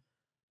men,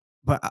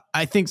 but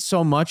I think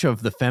so much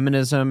of the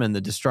feminism and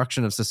the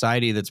destruction of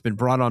society that's been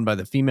brought on by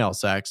the female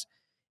sex,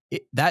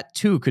 that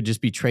too could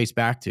just be traced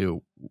back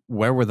to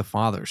where were the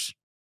fathers?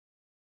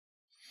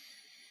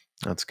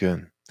 That's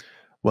good.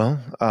 Well,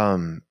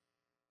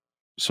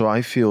 so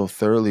I feel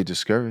thoroughly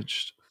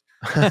discouraged.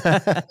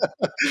 I've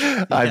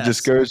Yes.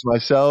 discouraged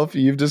myself.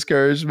 You've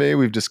discouraged me.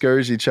 We've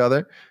discouraged each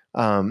other.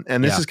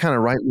 And this Yeah. is kind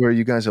of right where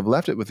you guys have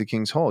left it with the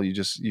King's Hall.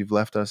 You've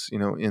left us,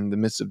 in the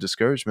midst of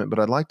discouragement, but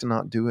I'd like to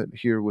not do it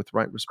here with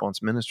Right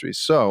Response Ministries.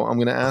 So I'm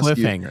going to ask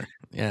you, Cliffhanger.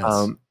 Yes.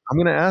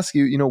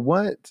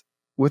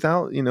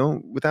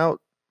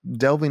 without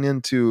delving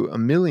into a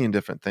million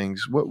different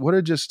things, what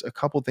are just a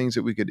couple things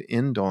that we could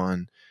end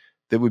on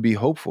that would be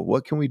hopeful?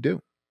 What can we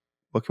do?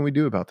 What can we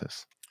do about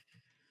this?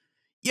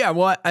 Yeah.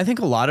 Well, I think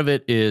a lot of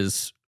it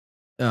is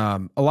a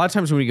lot of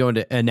times when we go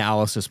into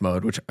analysis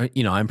mode, which,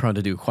 I'm prone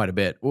to do quite a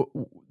bit,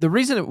 the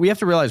reason that we have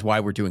to realize why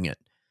we're doing it.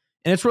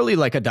 And it's really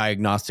like a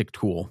diagnostic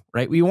tool,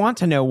 right? We want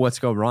to know what's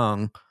gone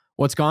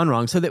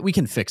wrong so that we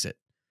can fix it.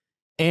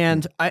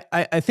 And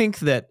I think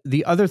that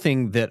the other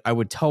thing that I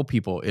would tell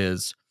people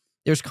is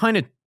there's kind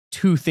of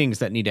two things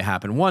that need to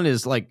happen. One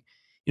is like,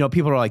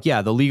 people are like,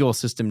 yeah, the legal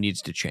system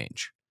needs to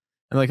change.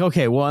 And like,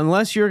 okay, well,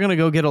 unless you're going to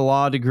go get a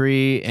law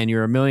degree and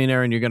you're a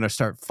millionaire and you're going to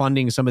start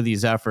funding some of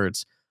these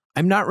efforts,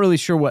 I'm not really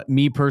sure what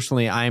me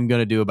personally I am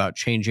going to do about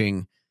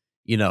changing,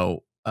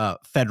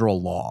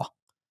 federal law.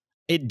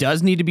 It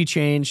does need to be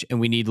changed, and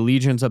we need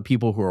legions of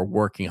people who are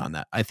working on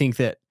that. I think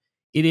that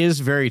it is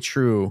very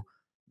true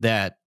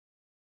that,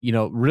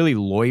 really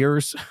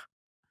lawyers,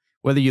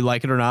 whether you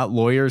like it or not,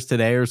 lawyers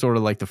today are sort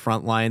of like the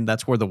front line.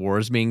 That's where the war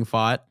is being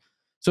fought.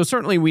 So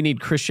certainly we need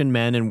Christian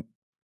men and,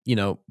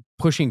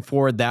 pushing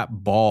forward that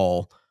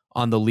ball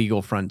on the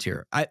legal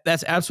frontier.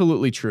 That's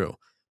absolutely true.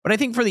 But I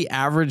think for the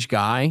average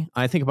guy,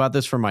 I think about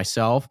this for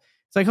myself.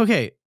 It's like,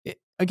 okay,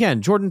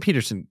 again, Jordan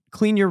Peterson,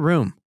 clean your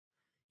room.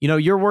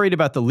 You're worried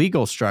about the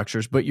legal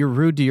structures, but you're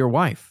rude to your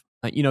wife.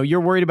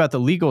 You're worried about the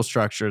legal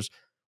structures.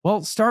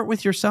 Well, start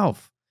with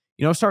yourself.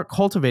 Start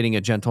cultivating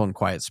a gentle and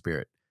quiet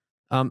spirit.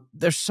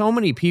 There's so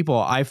many people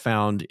I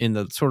found in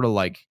the sort of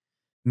like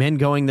men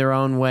going their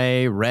own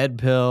way, red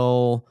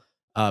pill,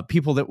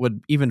 people that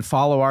would even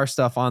follow our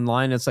stuff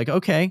online. It's like,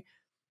 okay,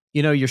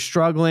 you're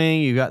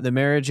struggling, you got the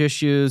marriage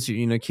issues,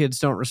 kids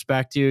don't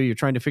respect you, you're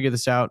trying to figure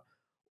this out.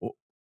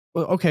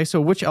 Well, okay,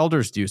 so which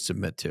elders do you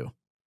submit to?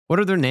 What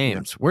are their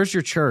names? Where's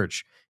your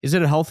church? Is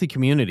it a healthy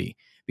community?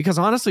 Because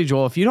honestly,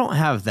 Joel, if you don't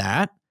have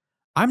that,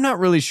 I'm not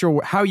really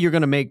sure how you're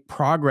going to make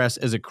progress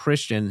as a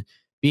Christian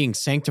being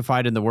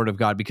sanctified in the Word of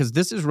God, because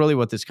this is really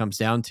what this comes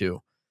down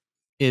to,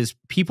 is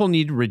people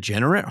need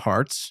regenerate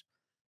hearts.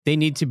 They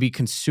need to be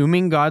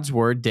consuming God's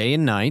Word day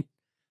and night.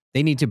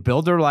 They need to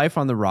build their life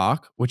on the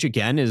rock, which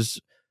again is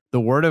the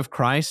Word of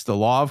Christ, the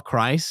law of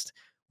Christ.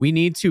 We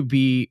need to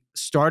be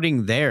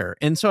starting there.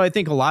 And so I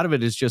think a lot of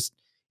it is just,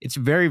 it's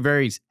very,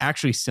 very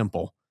actually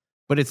simple,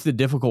 but it's the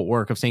difficult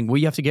work of saying, well,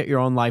 you have to get your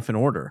own life in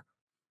order,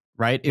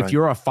 right? If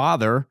you're a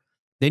father,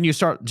 then you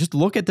start, just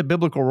look at the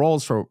biblical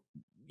roles for,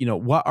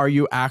 what are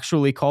you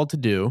actually called to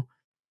do?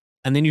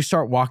 And then you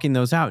start walking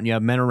those out, and you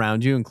have men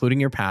around you, including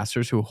your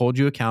pastors, who hold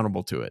you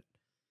accountable to it.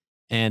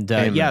 And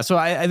so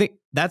I think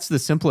that's the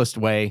simplest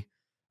way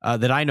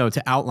that I know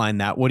to outline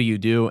that. What do you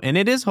do? And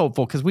it is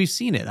hopeful because we've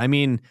seen it. I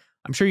mean,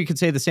 I'm sure you could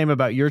say the same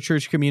about your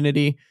church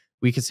community.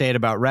 We could say it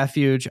about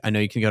Refuge. I know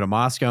you can go to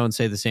Moscow and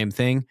say the same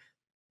thing,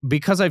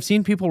 because I've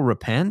seen people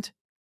repent,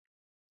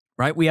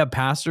 right? We have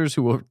pastors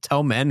who will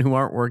tell men who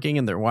aren't working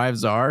and their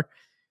wives are,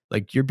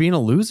 like, you're being a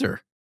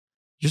loser.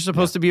 You're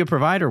supposed to be a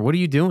provider. What are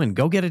you doing?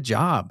 Go get a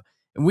job.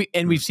 And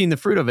we've seen the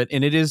fruit of it,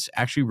 and it is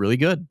actually really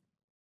good.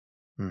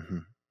 Mm-hmm.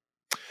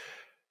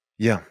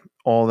 Yeah,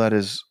 all that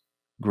is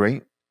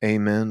great.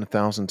 Amen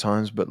 1,000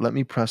 times. But let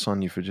me press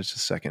on you for just a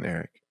second,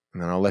 Eric,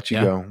 and then I'll let you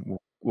go.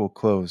 We'll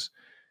close.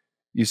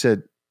 You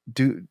said,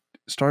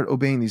 start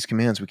obeying these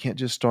commands. We can't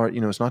just start,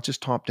 it's not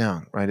just top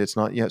down, right? It's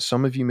not yet.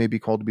 Some of you may be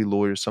called to be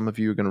lawyers. Some of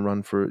you are going to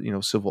run for,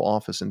 civil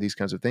office and these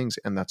kinds of things.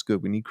 And that's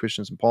good. We need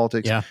Christians in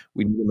politics. Yeah.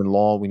 We need them in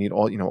law. We need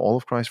all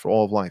of Christ for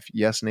all of life.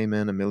 Yes and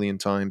amen 1,000,000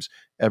 times,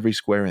 every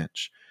square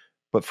inch.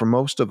 But for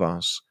most of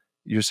us,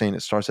 you're saying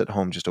it starts at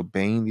home, just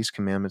obeying these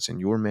commandments in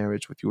your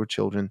marriage with your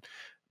children.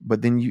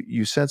 But then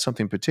you said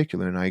something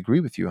particular, and I agree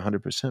with you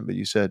 100%, but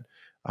you said,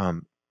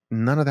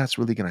 none of that's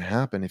really going to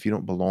happen if you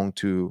don't belong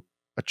to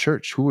a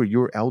church. Who are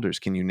your elders?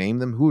 Can you name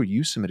them? Who are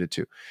you submitted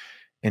to?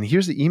 And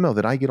here's the email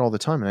that I get all the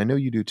time, and I know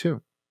you do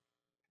too,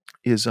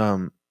 is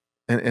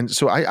and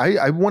so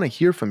I want to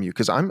hear from you,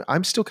 because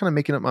I'm still kind of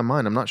making up my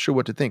mind. I'm not sure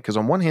what to think, because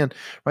on one hand,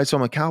 right, so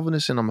I'm a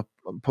Calvinist and I'm a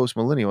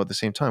post-millennial at the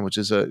same time, which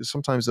is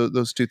sometimes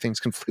those two things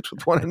conflict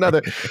with one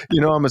another.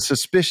 I'm a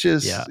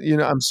suspicious,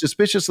 I'm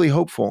suspiciously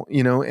hopeful,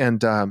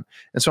 and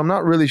so I'm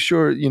not really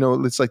sure,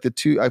 it's like the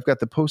two. I've got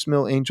the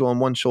post-mill angel on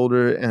one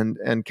shoulder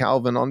and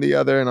Calvin on the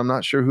other, and I'm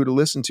not sure who to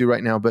listen to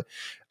right now. But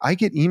I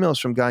get emails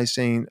from guys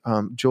saying,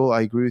 Joel,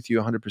 I agree with you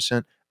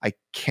 100%. I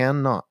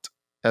cannot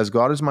as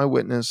God is my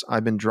witness,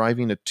 I've been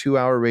driving a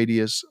 2-hour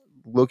radius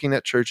looking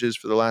at churches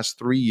for the last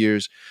 3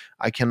 years.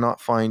 I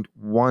cannot find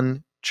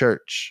one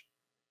church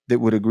that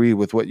would agree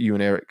with what you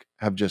and Eric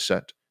have just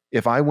said.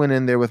 If I went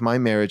in there with my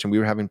marriage and we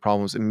were having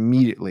problems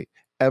immediately,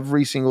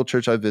 every single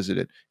church I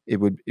visited, it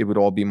would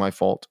all be my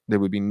fault. There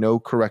would be no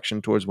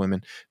correction towards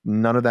women.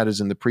 None of that is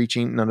in the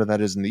preaching. None of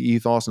that is in the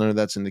ethos. None of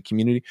that's in the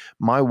community.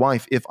 My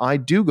wife, if I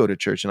do go to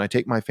church and I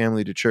take my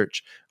family to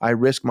church, I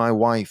risk my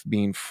wife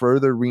being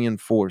further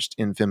reinforced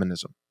in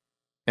feminism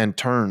and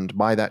turned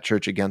by that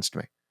church against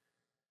me.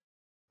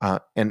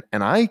 And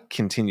I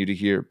continue to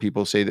hear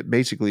people say that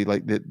basically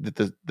like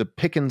the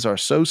pickings are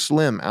so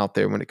slim out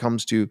there when it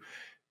comes to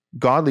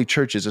godly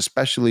churches,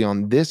 especially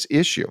on this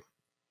issue,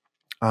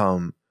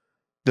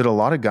 that a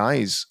lot of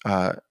guys,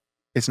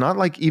 it's not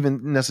like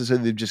even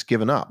necessarily they've just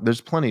given up. There's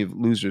plenty of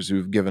losers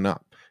who've given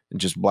up and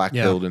just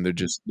black-pilled and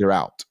they're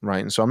out, right?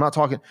 And so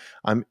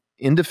I'm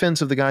in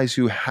defense of the guys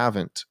who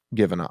haven't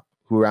given up,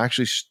 who are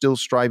actually still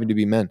striving to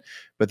be men,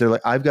 but they're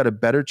like, I've got a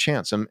better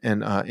chance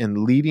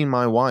in leading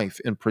my wife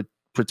and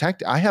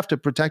protect. I have to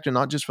protect her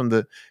not just from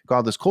the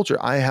godless culture.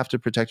 I have to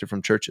protect her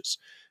from churches,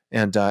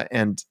 and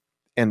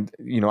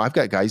I've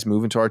got guys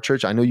moving to our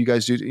church. I know you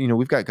guys do.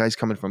 We've got guys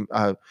coming from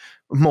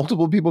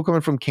multiple people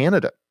coming from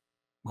Canada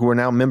who are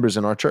now members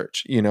in our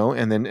church.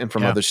 And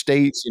from other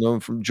states.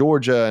 And from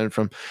Georgia and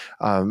from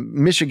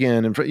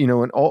Michigan and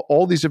and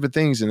all these different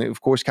things, and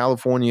of course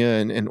California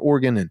and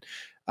Oregon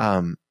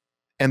and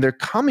they're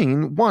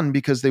coming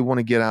because they want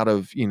to get out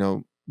of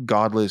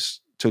godless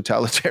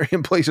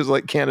totalitarian places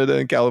like Canada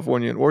and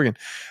California and Oregon,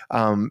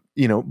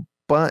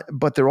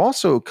 but they're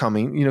also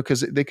coming,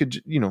 because they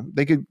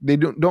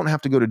don't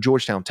have to go to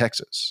Georgetown,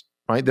 Texas,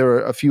 right? There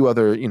are a few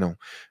other,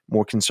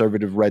 more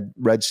conservative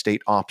red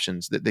state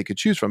options that they could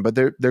choose from, but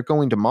they're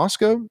going to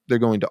Moscow, they're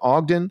going to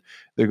Ogden,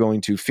 they're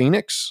going to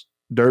Phoenix,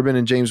 Durban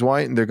and James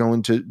White, and they're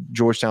going to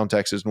Georgetown,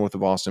 Texas, north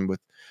of Austin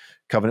with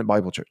Covenant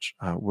Bible Church,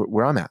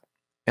 where I'm at,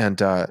 and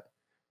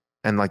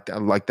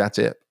like that's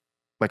it.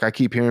 Like I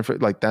keep hearing for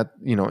like that,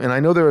 and I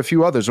know there are a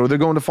few others, or they're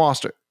going to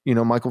Foster,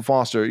 Michael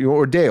Foster,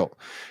 or Dale,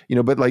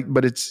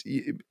 but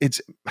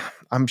it's,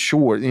 I'm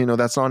sure,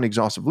 that's not an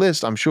exhaustive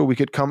list. I'm sure we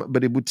could come,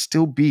 but it would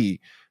still be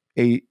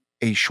a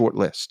short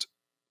list.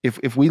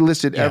 If we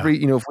listed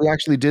every, if we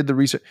actually did the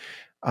research.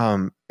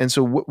 And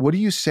so what do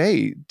you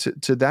say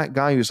to that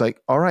guy who's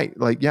like, all right,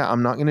 like, yeah,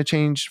 I'm not going to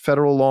change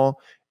federal law.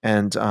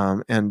 And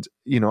I'm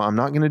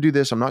not going to do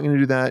this. I'm not going to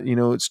do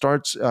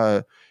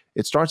that.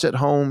 It starts at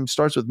home,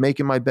 starts with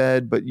making my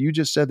bed. But you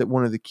just said that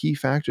one of the key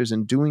factors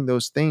in doing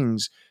those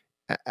things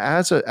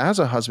as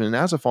a husband and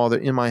as a father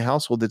in my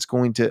household that's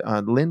going to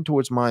lend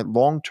towards my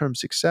long-term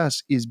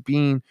success is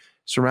being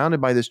surrounded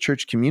by this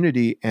church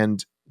community.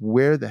 And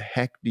where the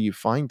heck do you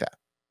find that?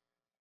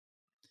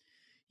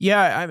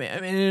 Yeah, I mean,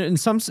 in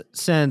some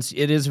sense,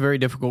 it is a very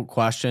difficult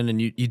question,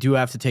 and you do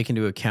have to take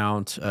into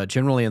account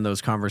generally in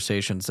those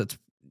conversations.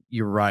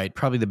 You're right.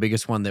 Probably the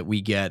biggest one that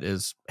we get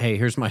is, "Hey,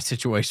 here's my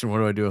situation. What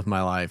do I do with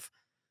my life?"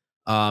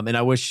 And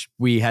I wish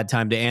we had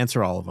time to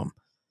answer all of them.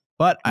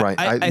 But right,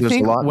 I there's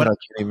think a lot that I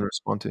can't even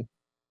respond to.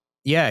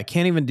 Yeah, I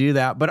can't even do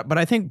that. But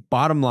I think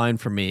bottom line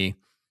for me,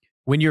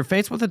 when you're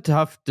faced with a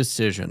tough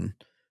decision,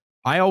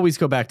 I always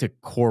go back to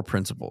core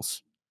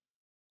principles.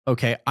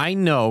 Okay, I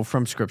know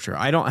from scripture,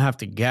 I don't have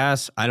to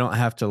guess. I don't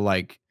have to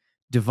like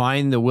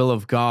divine the will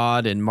of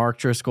God in Mark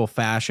Driscoll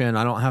fashion.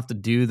 I don't have to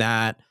do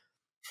that.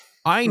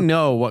 I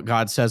know what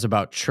God says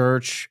about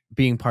church,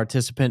 being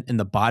participant in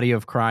the body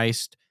of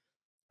Christ,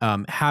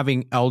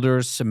 having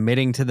elders,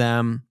 submitting to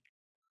them.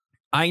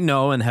 I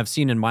know and have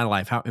seen in my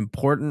life how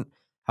important,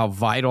 how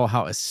vital,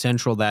 how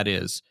essential that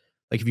is.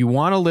 Like if you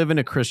want to live in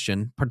a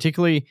Christian,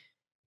 particularly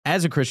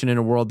as a Christian in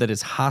a world that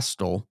is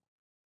hostile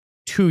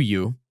to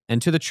you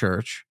and to the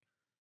church,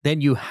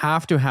 then you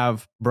have to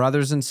have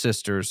brothers and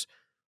sisters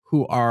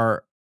who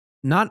are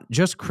not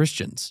just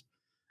Christians.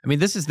 I mean,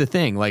 this is the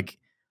thing. Like,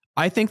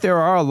 I think there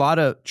are a lot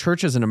of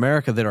churches in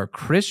America that are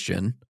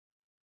Christian,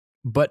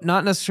 but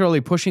not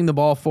necessarily pushing the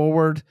ball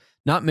forward,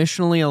 not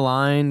missionally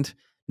aligned,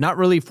 not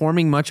really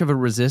forming much of a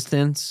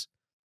resistance.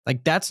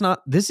 Like,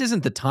 this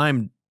isn't the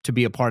time to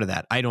be a part of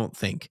that, I don't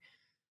think.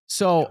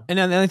 So, and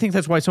I think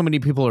that's why so many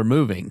people are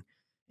moving.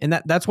 And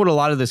that's what a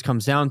lot of this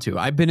comes down to.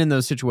 I've been in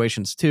those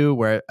situations too,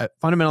 where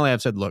fundamentally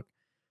I've said, look,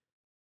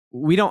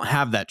 we don't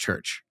have that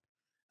church.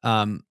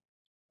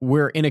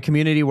 We're in a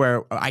community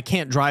where I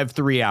can't drive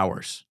 3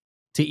 hours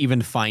to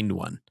even find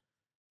one.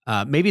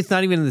 Maybe it's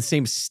not even in the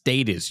same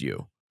state as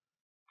you.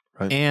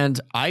 Right. And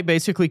I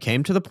basically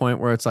came to the point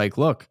where it's like,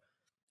 look,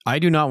 I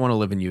do not want to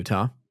live in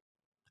Utah.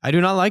 I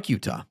do not like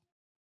Utah.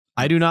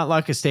 I do not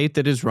like a state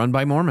that is run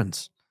by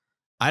Mormons.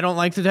 I don't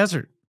like the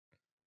desert.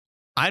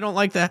 I don't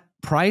like the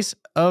price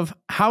of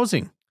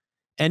housing.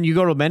 And you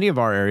go to many of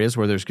our areas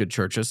where there's good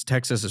churches.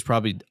 Texas is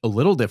probably a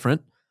little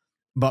different,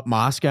 but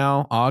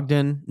Moscow,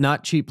 Ogden,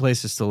 not cheap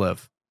places to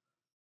live.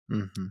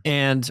 Mm-hmm.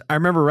 And I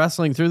remember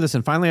wrestling through this,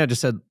 and finally I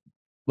just said,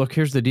 look,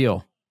 here's the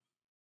deal.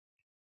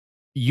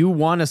 You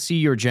want to see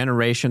your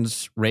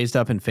generations raised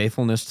up in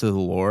faithfulness to the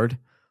Lord?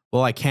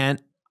 Well, I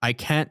can't I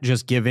can't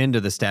just give in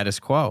to the status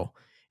quo.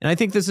 And I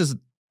think this is,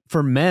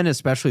 for men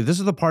especially, this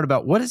is the part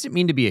about what does it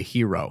mean to be a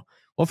hero?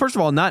 Well, first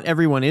of all, not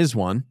everyone is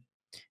one.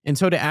 And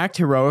so to act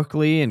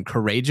heroically and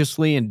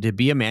courageously and to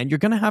be a man, you're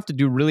going to have to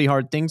do really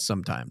hard things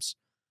sometimes.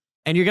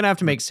 And you're going to have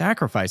to make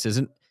sacrifices.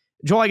 And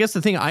Joel, I guess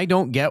the thing I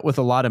don't get with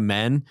a lot of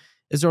men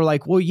is they're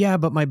like, well, yeah,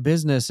 but my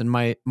business and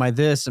my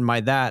this and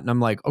my that. And I'm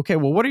like, okay,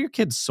 well, what are your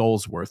kids'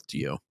 souls worth to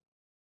you?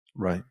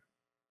 Right.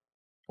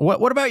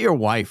 What about your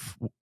wife?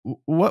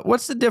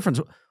 What's the difference?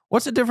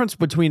 What's the difference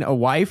between a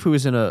wife who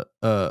is in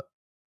a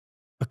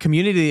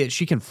community that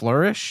she can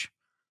flourish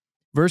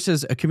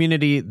versus a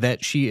community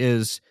that she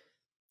is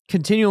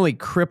continually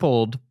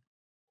crippled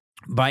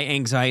by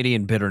anxiety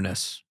and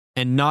bitterness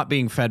and not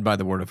being fed by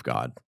the word of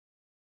God?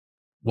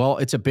 Well,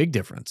 it's a big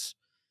difference.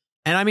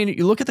 And I mean,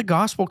 you look at the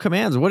gospel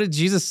commands. What did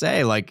Jesus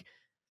say? Like,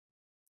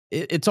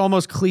 it's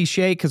almost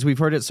cliche because we've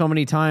heard it so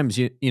many times.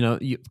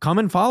 You come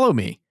and follow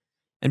me.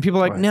 And people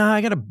are like, Right. nah,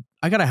 I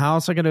got a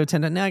house. I got to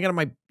attend it. Nah, I got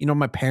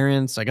my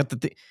parents. I got the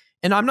thing.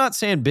 And I'm not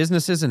saying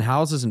businesses and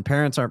houses and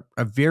parents are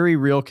a very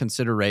real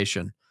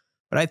consideration.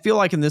 But I feel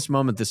like in this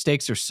moment, the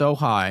stakes are so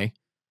high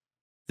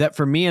that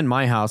for me and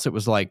my house, it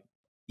was like,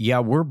 yeah,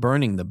 we're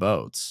burning the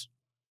boats.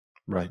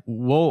 Right.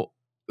 Well,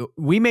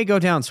 we may go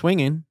down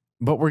swinging,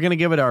 but we're going to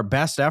give it our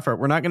best effort.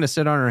 We're not going to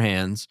sit on our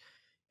hands.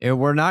 And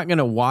we're not going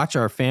to watch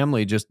our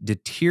family just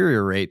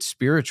deteriorate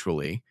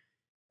spiritually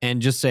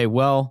and just say,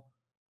 well,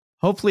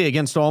 hopefully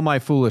against all my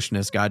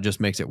foolishness, God just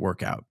makes it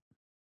work out.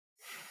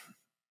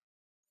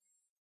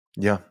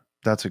 Yeah,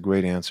 that's a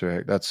great answer,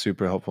 Eric. That's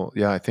super helpful.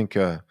 Yeah, I think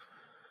I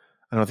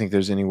don't think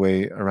there's any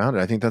way around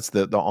it. I think that's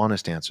the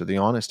honest answer. The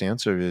honest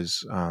answer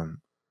is,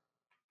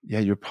 yeah,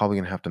 you're probably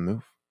going to have to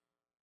move,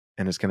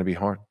 and it's going to be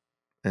hard,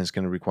 and it's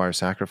going to require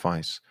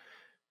sacrifice.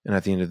 And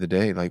at the end of the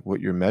day, like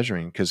what you're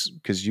measuring,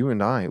 because you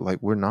and I, like,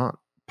 we're not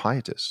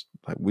pietists.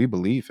 Like, we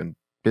believe in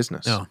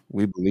business. No.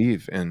 We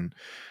believe in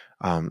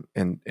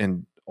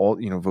and all,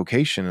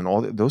 vocation, and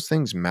all those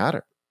things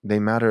matter. They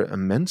matter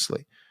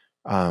immensely.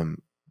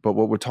 But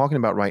what we're talking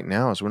about right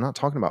now is we're not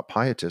talking about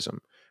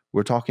pietism.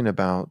 We're talking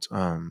about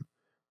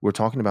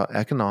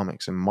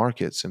economics and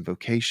markets and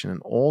vocation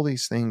and all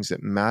these things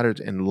that mattered,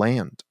 and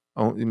land.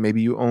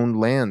 Maybe you own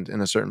land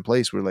in a certain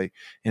place where, like,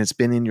 and it's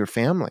been in your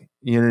family.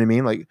 You know what I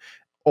mean? Like,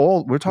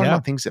 we're talking Yeah.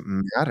 about things that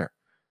matter.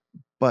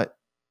 But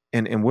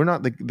and we're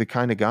not the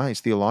kind of guys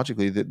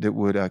theologically that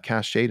would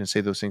cast shade and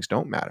say those things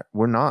don't matter.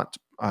 We're not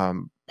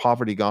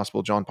poverty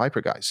gospel John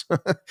Piper guys.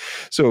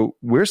 So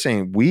we're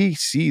saying we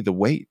see the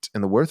weight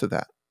and the worth of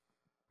that,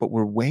 but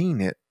we're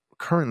weighing it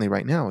currently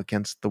right now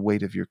against the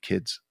weight of your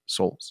kids'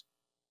 souls,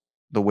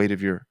 the weight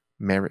of your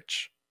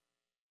marriage,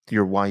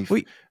 your wife,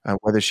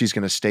 whether she's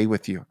going to stay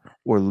with you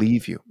or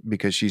leave you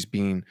because she's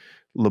being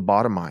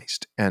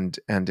lobotomized and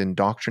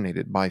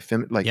indoctrinated by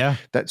Yeah.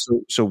 that.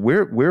 So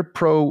we're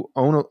pro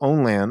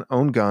own land,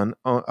 own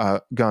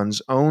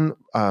guns, own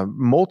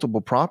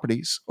multiple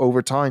properties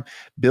over time,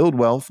 build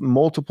wealth,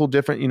 multiple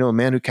different, a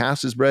man who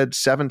casts his bread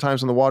 7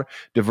 times on the water,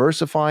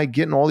 diversify,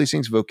 getting all these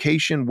things,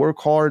 vocation, work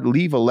hard,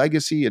 leave a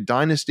legacy, a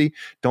dynasty.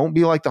 Don't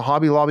be like the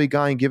Hobby Lobby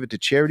guy and give it to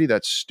charity.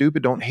 That's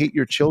stupid. Don't hate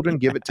your children.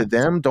 Give it to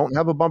them. Don't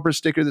have a bumper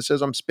sticker that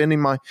says I'm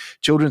spending my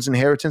children's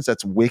inheritance.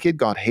 That's wicked.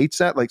 God hates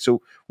that. Like,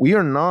 so we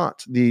are not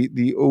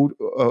the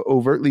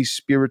overtly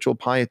spiritual,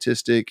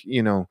 pietistic,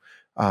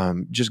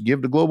 just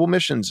give to global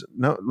missions.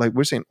 No, like,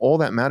 we're saying all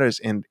that matters,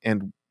 and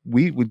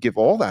we would give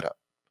all that up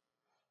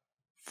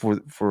for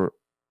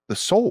the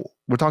soul.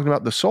 We're talking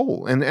about the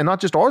soul, and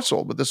not just our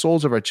soul, but the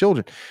souls of our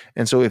children.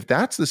 And so if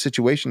that's the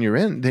situation you're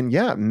in, then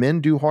yeah, men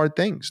do hard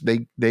things.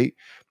 They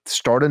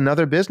start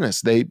another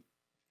business. They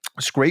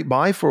scrape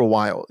by for a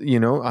while.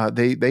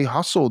 They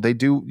hustle.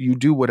 You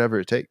do whatever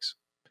it takes.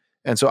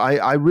 And so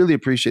I really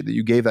appreciate that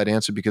you gave that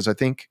answer, because I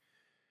think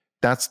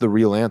that's the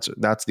real answer.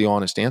 That's the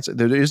honest answer.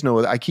 There is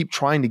no, I keep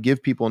trying to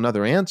give people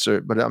another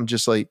answer, but I'm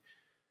just like,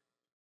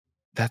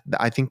 that.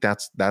 I think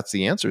that's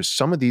the answer.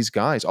 Some of these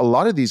guys, a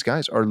lot of these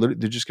guys they're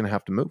just going to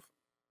have to move.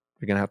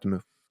 They're going to have to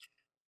move.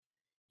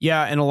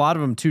 Yeah. And a lot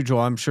of them too, Joel,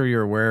 I'm sure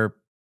you're aware,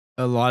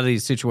 a lot of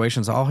these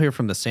situations, I'll hear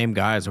from the same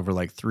guys over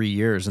like 3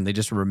 years and they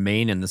just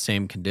remain in the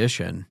same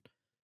condition.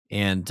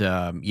 And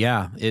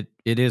yeah, it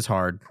is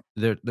hard.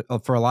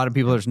 For a lot of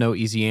people, there's no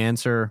easy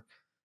answer.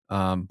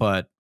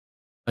 But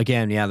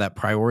again, yeah, that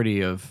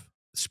priority of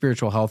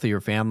spiritual health of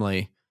your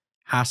family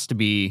has to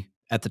be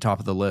at the top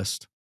of the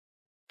list.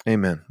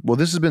 Amen. Well,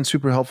 this has been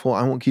super helpful.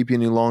 I won't keep you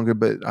any longer,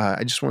 but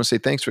I just want to say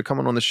thanks for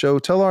coming on the show.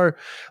 Tell our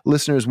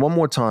listeners one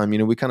more time,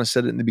 we kind of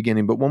said it in the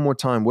beginning, but one more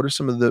time, what are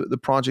some of the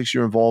projects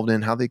you're involved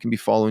in, how they can be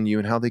following you,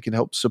 and how they can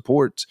help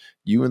support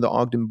you and the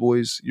Ogden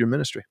Boys, your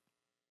ministry?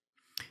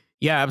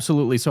 Yeah,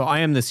 absolutely. So I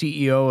am the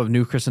CEO of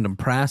New Christendom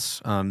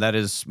Press. That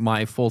is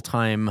my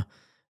full-time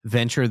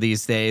venture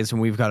these days. And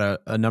we've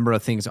got a number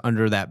of things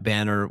under that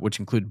banner, which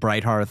include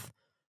Bright Hearth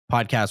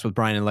podcast with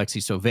Brian and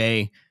Lexi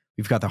Sauvé.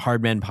 We've got the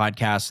Hard Men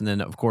podcast, and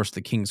then, of course,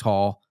 the King's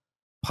Hall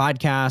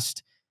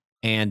podcast.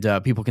 And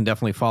people can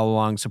definitely follow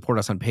along, support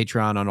us on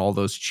Patreon on all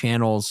those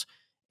channels.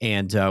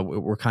 And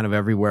we're kind of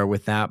everywhere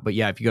with that. But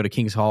yeah, if you go to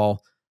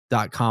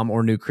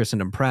or New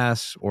Christendom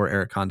Press or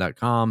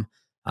ericconn.com.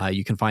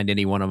 You can find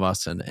any one of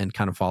us and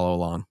kind of follow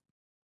along.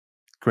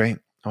 Great.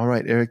 All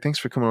right, Eric, thanks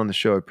for coming on the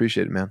show. I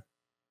appreciate it, man.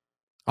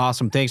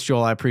 Awesome. Thanks,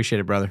 Joel. I appreciate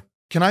it, brother.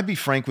 Can I be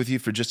frank with you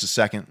for just a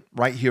second,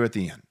 right here at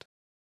the end?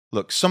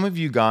 Look, some of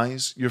you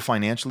guys, you're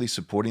financially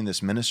supporting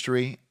this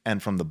ministry,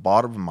 and from the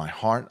bottom of my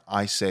heart,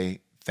 I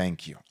say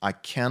thank you. I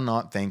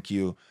cannot thank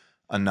you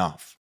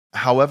enough.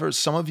 However,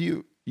 some of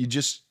you,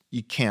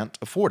 you can't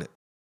afford it.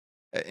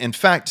 In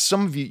fact,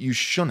 some of you, you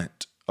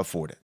shouldn't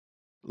afford it.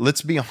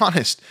 Let's be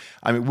honest.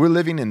 I mean, we're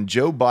living in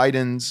Joe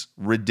Biden's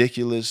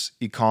ridiculous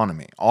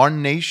economy. Our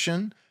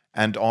nation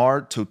and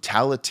our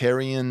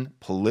totalitarian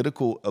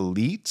political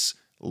elites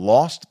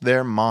lost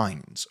their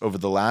minds over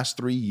the last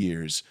 3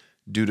 years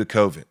due to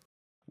COVID.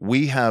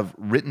 We have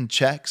written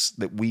checks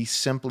that we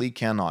simply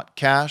cannot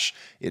cash.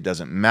 It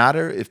doesn't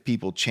matter if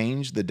people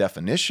change the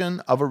definition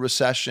of a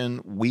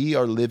recession. We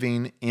are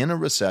living in a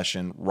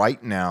recession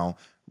right now,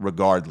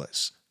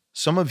 regardless.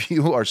 Some of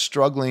you are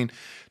struggling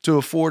to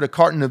afford a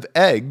carton of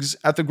eggs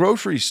at the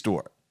grocery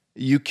store.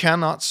 You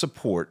cannot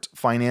support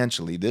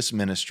financially this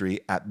ministry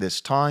at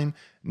this time,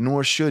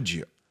 nor should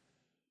you.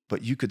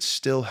 But you could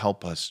still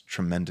help us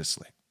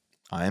tremendously.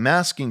 I am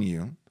asking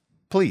you,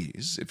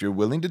 please, if you're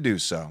willing to do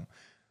so,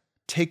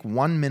 take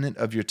 1 minute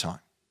of your time.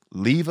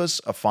 Leave us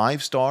a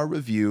 5-star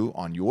review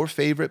on your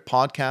favorite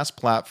podcast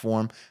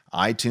platform,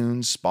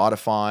 iTunes,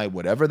 Spotify,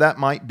 whatever that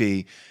might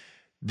be.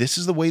 This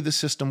is the way the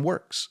system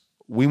works.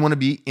 We want to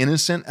be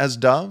innocent as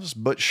doves,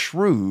 but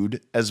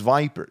shrewd as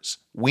vipers.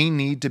 We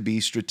need to be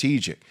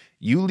strategic.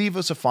 You leave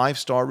us a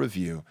 5-star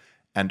review,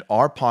 and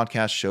our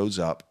podcast shows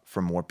up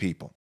for more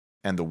people.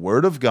 And the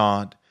Word of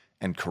God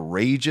and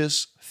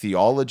courageous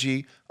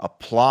theology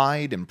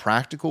applied in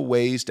practical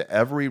ways to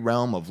every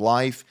realm of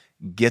life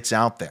gets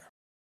out there.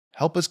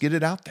 Help us get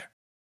it out there.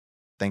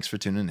 Thanks for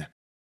tuning in.